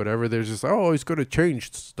whatever. They're just he's gonna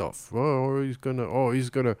change stuff. He's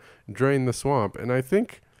gonna drain the swamp. And I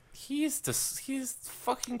think He's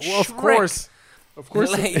fucking well, Shrek. of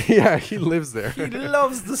course, Like- yeah, he lives there. He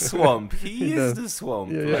loves the swamp. He He is does. the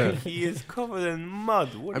swamp. Yeah, Like, yeah. he is covered in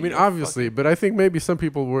mud. What I are mean, you obviously, but I think maybe some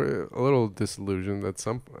people were a little disillusioned that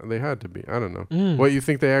they had to be. I don't know. Mm. What, you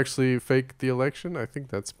think they actually faked the election? I think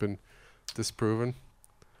that's been disproven.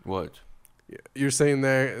 What? You're saying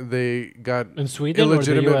they got In Sweden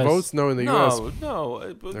illegitimate or the US? votes? No, in the US.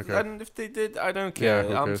 No. But Okay. and if they did, I don't Yeah, care.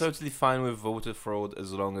 who I'm cares? totally fine with voter fraud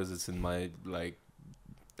as long as it's in my like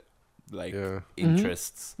Yeah.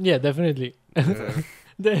 interests. Yeah, definitely.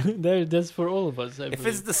 Yeah. That's for all of us. I If believe.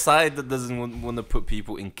 it's the side that doesn't want to put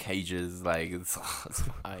people in cages, like it's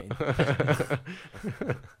fine.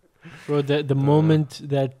 Bro, the moment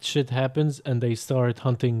that shit happens and they start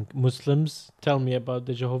hunting Muslims, tell me about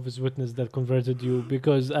the Jehovah's Witness that converted you,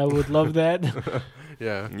 because I would love that.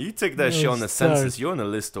 Yeah. You take that No, shit on the start. census, you're on the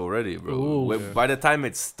list already, bro. Ooh. Yeah. By the time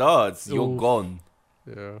it starts, you're Ooh. gone.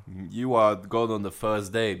 Yeah. You are gone on the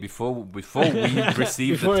first day. Before we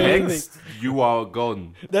receive Before the anything. text, you are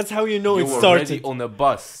gone. That's how you know you it were started. already on a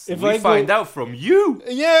bus. If we I find go- out from you.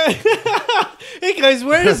 Yeah. Hey guys,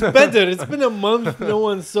 where is Better? It's been a month. No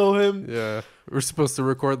one saw him. Yeah. We're supposed to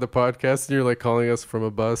record the podcast and you're like calling us from a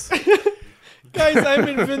bus. Guys, I'm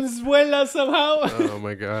in Venezuela somehow. Oh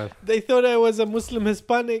my god. They thought I was a Muslim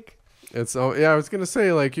Hispanic. It's I was going to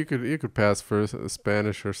say like you could pass for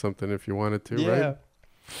Spanish or something if you wanted to, right?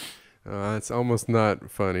 It's almost not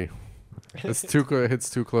funny. It's hits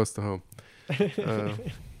too close to home.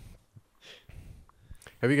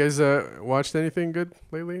 Have you guys watched anything good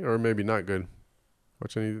lately, or maybe not good?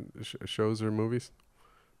 Watch any shows or movies?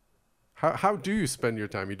 How do you spend your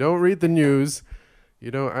time? You don't read the news. You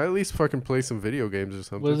don't at least fucking play some video games or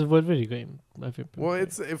something. What video game? Well,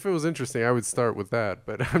 if it was interesting, I would start with that.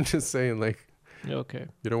 But I'm just saying, like, Okay.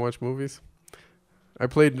 you don't watch movies? I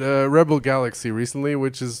played Rebel Galaxy recently,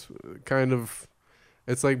 which is kind of,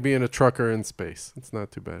 it's like being a trucker in space. It's not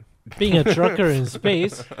too bad. Being a trucker in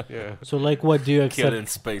space. Yeah. So, like, what do you accept? Killing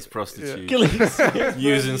space prostitutes. Killing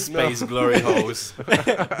Using space glory holes.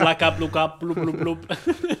 Black up, look up, bloop, bloop, bloop.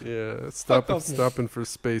 Yeah, off, man. stopping for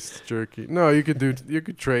space jerky. No, you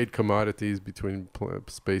could trade commodities between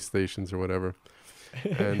space stations or whatever.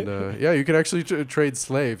 And yeah, you could actually trade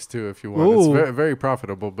slaves too if you want. It's Ooh. very, very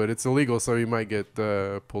profitable, but it's illegal, so you might get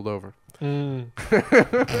pulled over. Mm.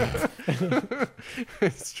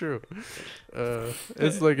 It's true.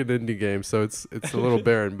 It's like an indie game, so it's a little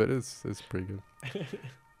barren, but it's pretty good.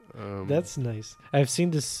 That's nice. I've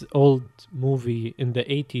seen this old movie in the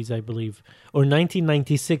 80s, I believe, or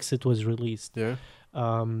 1996 it was released. Yeah.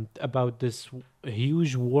 about this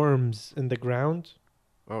huge worms in the ground.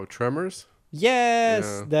 Oh, Tremors. Yes,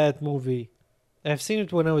 Yeah. that movie. I've seen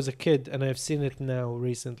it when I was a kid, and I've seen it now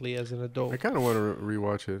recently as an adult. I kind of want to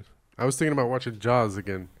rewatch it. I was thinking about watching Jaws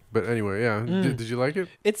again, but anyway, yeah. Did you like it?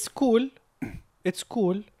 It's cool. It's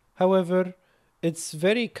cool. However, it's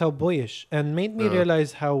very cowboyish and made me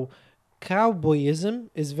realize how cowboyism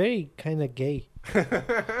is very kind of gay.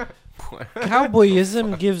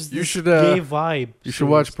 Cowboyism gives You this should, gay vibe. You should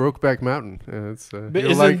watch Brokeback Mountain. Yeah, it's But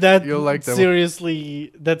you'll isn't like, that you'll like that one.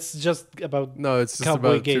 seriously? That's just about No, it's just cowboy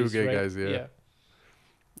about gays, two gay right? guys. Yeah.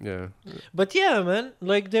 Yeah. But yeah, man,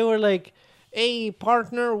 like they were like, "Hey,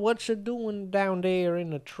 partner, what you doing down there in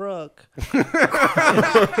the truck?"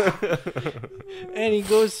 And he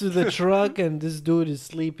goes to the truck, and this dude is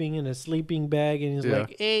sleeping in a sleeping bag, and he's Yeah.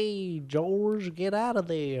 like, "Hey, George, get out of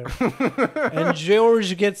there!" And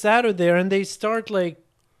George gets out of there, and they start like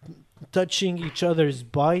touching each other's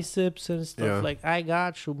biceps and stuff. Yeah. Like, "I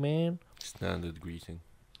got you, man." Standard greeting.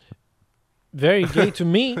 Very gay to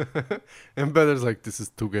me. And Better's like, this is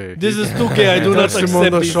too gay. This is too gay. I do not Touched him on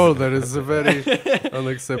accept the this. shoulder. It's a very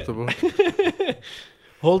unacceptable.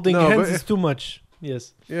 Holding No, hands but- is too much.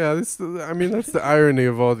 Yes. Yeah, I mean, that's the irony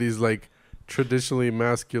of all these like traditionally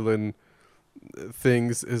masculine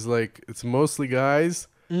things. Is like it's mostly guys.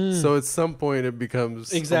 So at some point it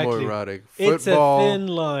becomes Exactly. homoerotic. It's a Football, thin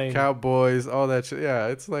line. cowboys, all that shit. Yeah,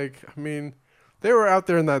 it's like I mean, they were out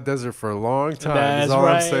there in that desert for a long time. That's is all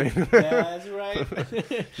right. I'm saying. That's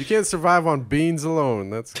right. You can't survive on beans alone.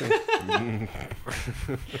 That's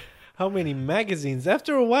How many magazines?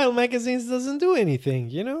 After a while, magazines doesn't do anything.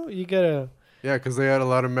 You know, you gotta. yeah, because they had a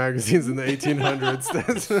lot of magazines in the 1800s.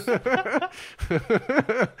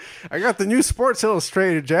 I got the new Sports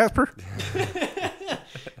Illustrated, Jasper.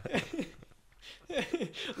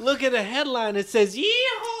 Look at the headline. It says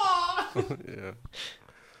 "Yeehaw." Yeah.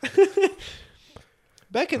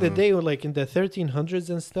 Back in the day, like in the 1300s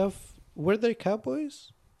and stuff, were there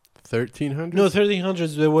cowboys? 1300s? No,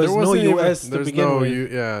 1300s. There was no wasn't even- U.S. to there's begin no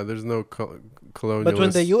with. there's no colonial. But when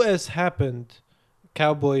the U.S. happened,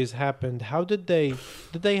 cowboys happened. How did they?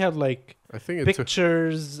 Did they have like I think it took,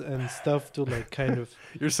 pictures and stuff to like kind of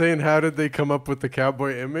you're saying how did they come up with the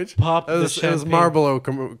cowboy image? pop It the was champagne?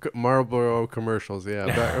 Marlboro commercials.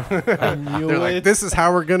 Yeah, I knew they're it. like, this is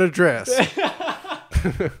how we're gonna dress.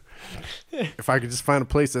 If I could just find a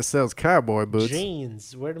place that sells cowboy boots.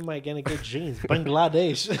 Jeans. Where am I gonna get jeans?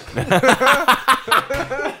 Bangladesh.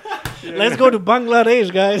 Let's go to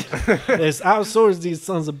Bangladesh, guys. Let's outsource these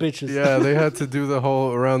sons of bitches. Yeah, they had to do the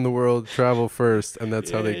whole around the world travel first, and that's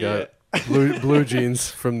how they got blue jeans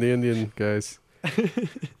from the Indian guys.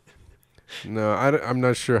 No, I'm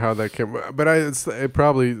not sure how that came, but it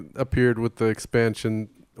probably appeared with the expansion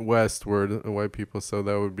westward, white people. So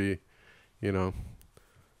that would be, you know,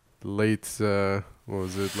 late. What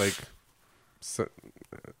was it like?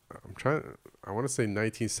 I want to say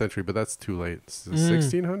 19th century, but that's too late.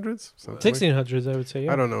 1600s. 1600s, I would say.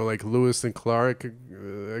 Yeah. I don't know, like Lewis and Clark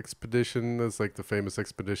expedition. That's like the famous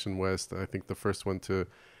expedition west. I think the first one to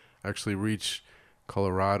actually reach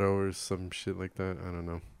Colorado or some shit like that. I don't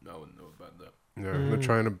know. I wouldn't know about that. Yeah, they're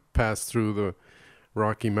trying to pass through the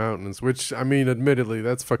Rocky Mountains, which I mean, admittedly,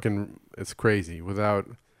 that's it's crazy without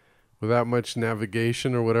much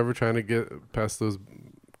navigation or whatever. Trying to get past those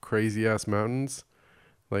crazy ass mountains.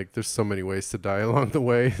 Like, there's so many ways to die along the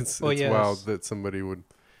way. It's wild that somebody would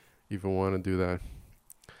even want to do that.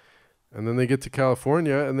 And then they get to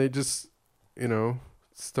California and they just, you know,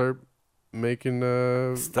 start making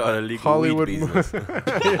Start a legal Hollywood weed business.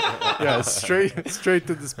 yeah, straight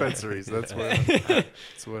to dispensaries. That's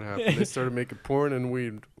what happened. They started making porn and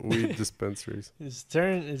weed dispensaries. It's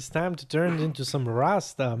time to turn into some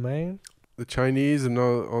Rasta, man. The Chinese and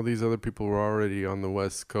all these other people were already on the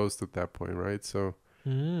West Coast at that point, right? So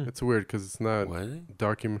it's weird because it's not What?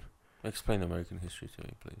 document. Explain American history to me,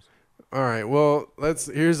 please. All right, well,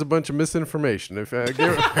 here's a bunch of misinformation. If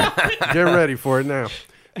get ready for it now.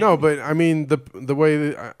 No, but I mean the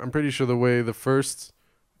way I'm pretty sure the way the first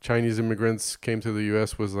Chinese immigrants came to the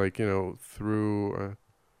U.S. was like, you know, through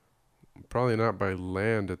probably not by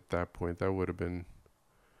land at that point. That would have been,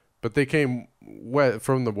 but they came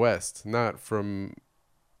from the west, not from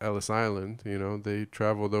Ellis Island. You know, they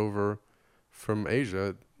traveled over from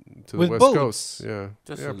Asia to With the West boats. Coast. Yeah,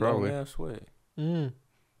 Just yeah, a probably. long ass way.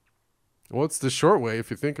 Well, it's the short way if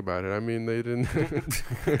you think about it. I mean, they didn't.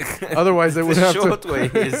 Otherwise, they would have short to. way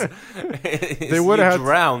is They would you have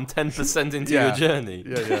drown 10% into Yeah. your journey.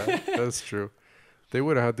 Yeah, that's true. They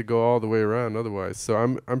would have had to go all the way around otherwise. So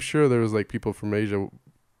I'm sure there was like people from Asia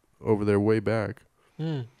over there way back.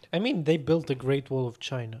 I mean, they built the Great Wall of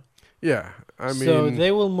China. Yeah, I mean, so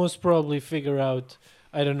they will most probably figure out,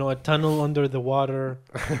 I don't know, a tunnel under the water.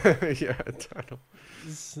 yeah, a tunnel.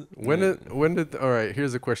 When did? All right,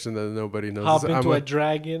 here's a question that nobody knows. Hop This- into a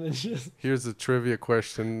dragon and just. Here's a trivia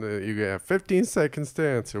question. You have 15 seconds to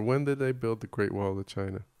answer. When did they build the Great Wall of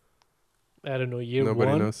China? I don't know, year Nobody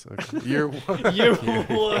one. knows. Okay. Year one. Year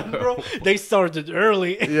one, bro. They started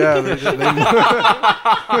early. Yeah,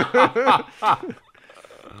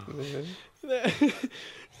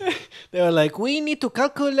 They were like, we need to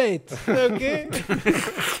calculate, okay?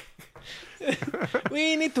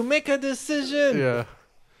 We need to make a decision. yeah.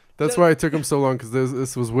 That's why it took them so long, because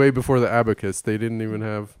this was way before the abacus. They didn't even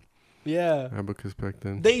have Yeah. abacus back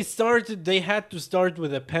then. They had to start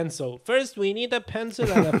with a pencil. First, we need a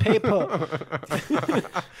pencil and a paper.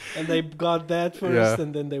 And they got that first, Yeah.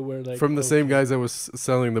 and then they were like... From the same guys that was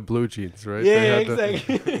selling the blue jeans, right? Yeah, They had the-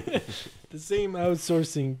 exactly. The same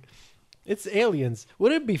outsourcing. It's aliens.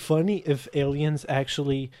 Would it be funny if aliens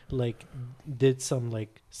actually, like, did some,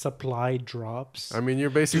 like, supply drops I mean, you're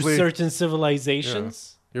to basically... certain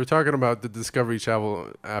civilizations? You're talking about the Discovery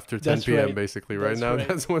Channel after 10 That's p.m. right. basically, right? That's Now right.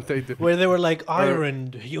 that's what they do. Where they were like,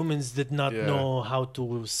 iron, humans did not Yeah. know how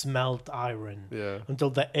to smelt iron. Yeah. Until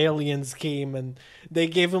the aliens came and they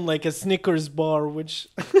gave him like a Snickers bar, which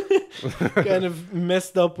kind of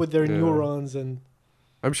messed up with their Yeah. neurons. And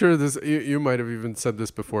I'm sure this. You might have even said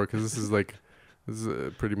this before, because this is like, this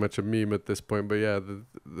is pretty much a meme at this point. But yeah,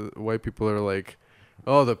 the white people are like,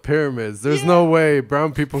 oh, the pyramids. There's no way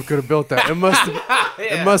brown people could have built that. It must have.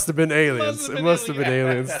 It must have been aliens. It must have been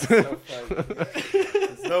aliens.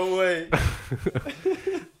 There's no way.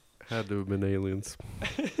 Had to have been aliens.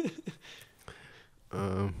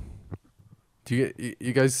 Do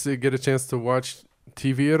you guys get a chance to watch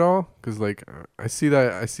TV at all? Because like I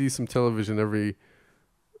see some television every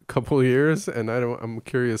couple of years, and I'm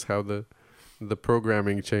curious how the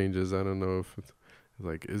programming changes. I don't know if it's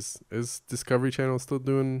like is Discovery Channel still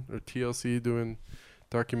doing, or TLC doing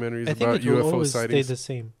documentaries I think about it will UFO always stay sightings? the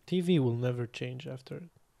same. TV will never change after it.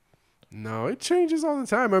 No, it changes all the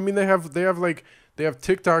time. I mean, they have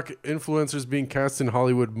TikTok influencers being cast in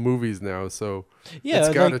Hollywood movies now, so Yeah, it's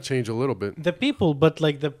got to like change a little bit. the people, but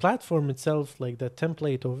like the platform itself, like the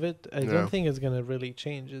template of it, I Yeah. don't think it's gonna really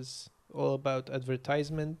change. It's all about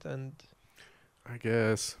advertisement and I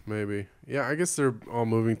guess maybe. Yeah, I guess they're all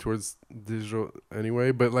moving towards digital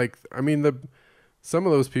anyway. But like, I mean, some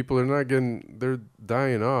of those people are not getting. They're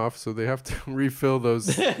dying off, so they have to refill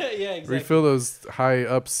those yeah, exactly. refill those high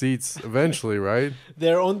up seats eventually, right?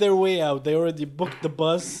 They're on their way out. They already booked the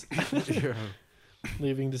bus Yeah,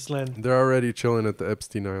 leaving this land. they're already chilling at the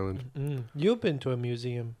Epstein Island. You've been to a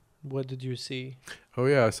museum. What did you see? Oh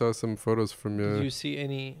yeah, I saw some photos from. Did you see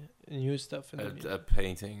any new stuff in the A museum?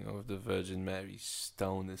 painting of the Virgin Mary,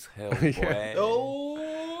 stone as hell, Yeah. boy.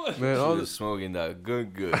 Oh, Man, She all, was smoking that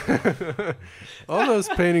good. all those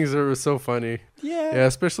paintings are so funny. yeah. Yeah,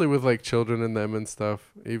 especially with like children in them and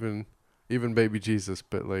stuff. Even baby Jesus.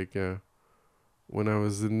 But like, yeah, when I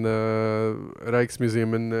was in the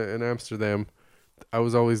Rijksmuseum in Amsterdam, I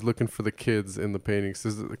was always looking for the kids in the paintings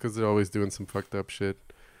because they're always doing some fucked up shit.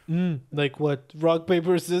 Like what? Rock,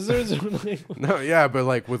 paper, scissors? Or like, No, yeah, but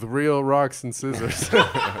like with real rocks and scissors.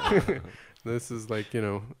 This is like,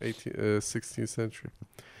 16th century.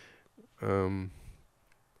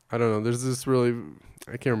 I don't know. There's this really,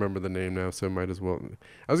 I can't remember the name now, so I might as well.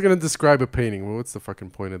 I was gonna describe a painting. Well, what's the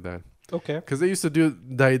fucking point of that? okay. Because they used to do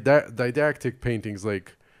didactic paintings,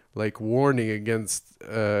 like warning against,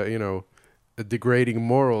 degrading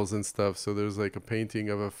morals and stuff. So there's like a painting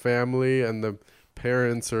of a family, and the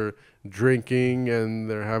parents are drinking and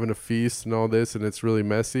they're having a feast and all this, and it's really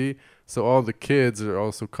messy. So all the kids are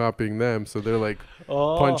also copying them. So they're like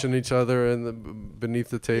punching each other beneath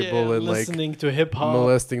the table, yeah, and like listening to hip hop.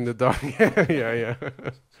 molesting the dog. yeah.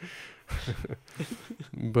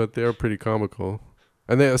 But they're pretty comical.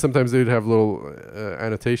 And sometimes they'd have little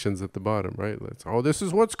annotations at the bottom, right? This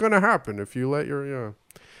is what's gonna happen if you let your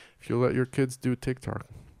kids do TikTok.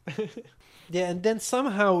 Yeah, and then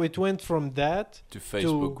somehow it went from that To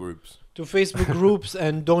Facebook groups. to Facebook groups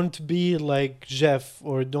and don't be like Jeff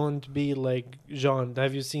or don't be like Jean.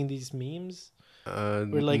 Have you seen these memes? Where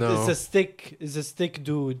like no. it's a stick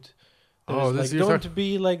dude. Oh, There's this like you're don't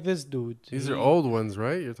be like this dude. These are old ones,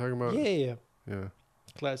 right? You're talking about. Yeah. Yeah.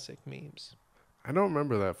 Classic memes. I don't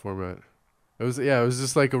remember that format. It was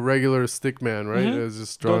just like a regular stick man, right? Mhm. It was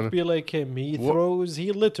just drawn. Don't be like him. He Wha-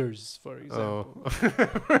 he litters, for example.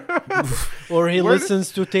 Oh. Or he Where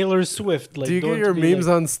listens to Taylor Swift. Like, Do you don't get your be memes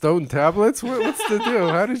like, on stone tablets? What's the deal?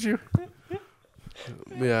 How did you?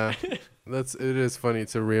 Yeah, it is funny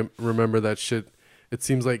to remember that shit. It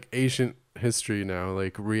seems like ancient history now,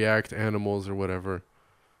 like React Animals or whatever.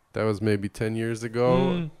 That was maybe 10 years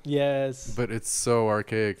ago, Yes. but it's so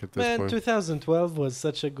archaic at this Man, point. 2012 was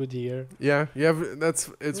such a good year. Yeah, it's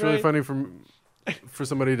really Right. funny for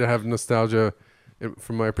somebody to have nostalgia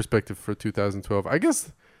from my perspective for 2012. I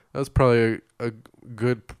guess that was probably a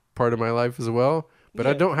good part of my life as well, but I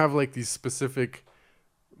Yeah. don't have like these specific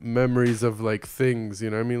memories of like things, you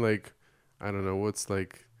know what I mean? Like, I don't know, what's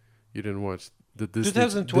like, you didn't watch the Disney,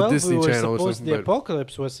 2012, the Disney we were Channel or supposed, something, the but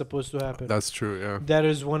apocalypse was supposed to happen. that's true, yeah. That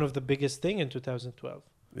is one of the biggest thing in 2012.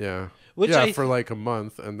 Yeah. Which yeah, I for like a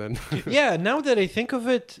month and then yeah, now that I think of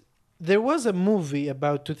it, there was a movie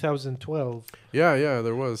about 2012. yeah,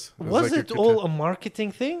 there was. Was like it all a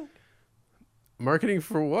marketing thing marketing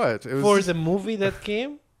for what? It was for just- the movie that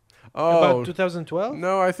came oh, about 2012?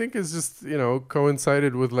 no, I think it's just,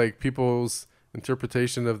 coincided with like people's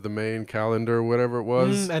interpretation of the main calendar or whatever it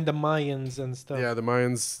was. And the Mayans and stuff. Yeah, the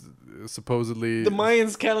Mayans supposedly. The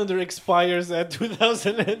Mayans calendar expires at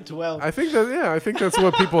 2012. I think that's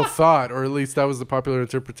what people thought, or at least that was the popular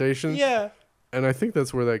interpretation. Yeah. And I think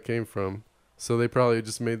that's where that came from. So they probably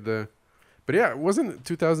just made the. But yeah, it wasn't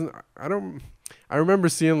 2000. I remember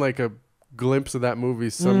seeing like a glimpse of that movie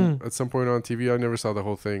at some point on TV. I never saw the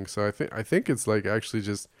whole thing. So I think it's like actually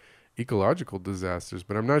just ecological disasters,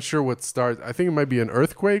 but I'm not sure what starts. I think it might be an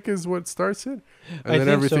earthquake is what starts it, and I then think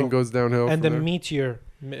everything so. goes downhill. And the from there. meteor.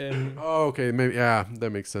 Oh, okay, maybe that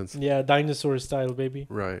makes sense. Yeah, dinosaur style, baby.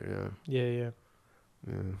 Right, yeah.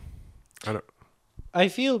 Yeah. I I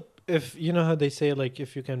feel if you know how they say like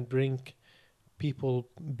if you can bring people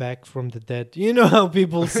back from the dead, you know how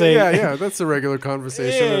people say yeah, that's a regular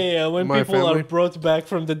conversation. yeah, when my people are family. brought back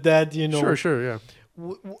from the dead, you know. Sure, yeah.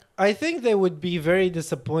 I think they would be very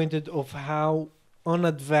disappointed of how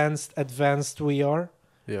advanced we are,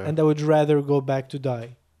 Yeah. and I would rather go back to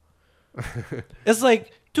die. It's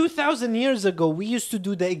like 2,000 years ago, we used to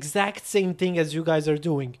do the exact same thing as you guys are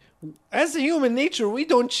doing. As a human nature, we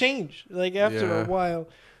don't change. Like after Yeah. a while,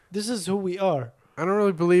 this is who we are. I don't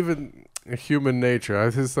really believe in human nature. I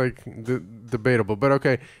just like debatable. But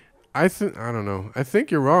okay, I don't know. I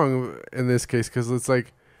think you're wrong in this case because it's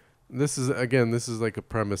like this is like a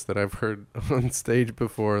premise that I've heard on stage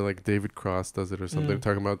before. Like David Cross does it or something,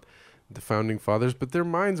 talking about the founding fathers. But their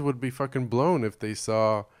minds would be fucking blown if they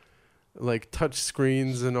saw like touch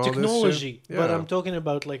screens and all Technology, this shit. but I'm talking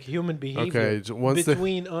about like human behavior Okay, once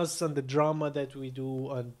between us and the drama that we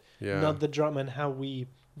do, and not the drama and how we.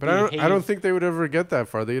 But I don't think they would ever get that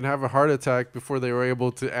far. They'd have a heart attack before they were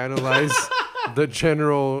able to analyze the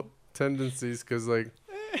general tendencies. Because, like,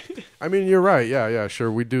 I mean, you're right. Yeah, sure.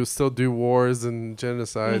 We still do wars and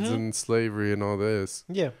genocides and slavery and all this.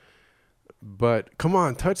 Yeah. But come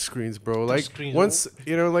on, touchscreens, bro. Like Touchscreens, once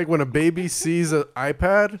like when a baby sees an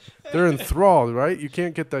iPad, they're enthralled, right? You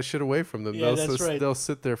can't get that shit away from them. Yeah, that's right. They'll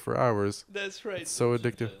sit there for hours. That's right. It's so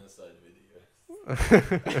addictive. Genocide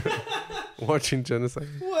video. Watching genocide.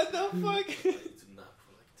 What the fuck? I need to nap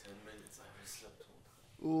for like 10 minutes. I haven't slept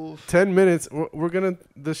all night. 10 minutes. We're gonna.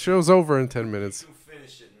 The show's over in 10 minutes. You can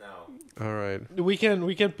finish it now. All right. We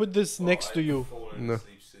can put this next to you. No.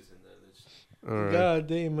 All right. God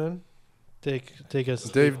damn, man. Take us.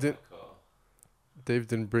 Dave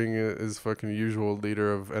didn't bring his fucking usual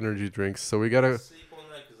liter of energy drinks, so we gotta. Sleep on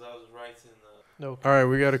that because I was writing. No. All right,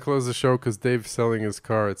 we gotta close the show because Dave's selling his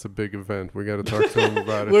car. It's a big event. We gotta talk to him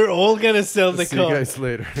about it. We're all gonna sell the See car. you guys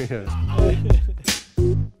later. Yeah.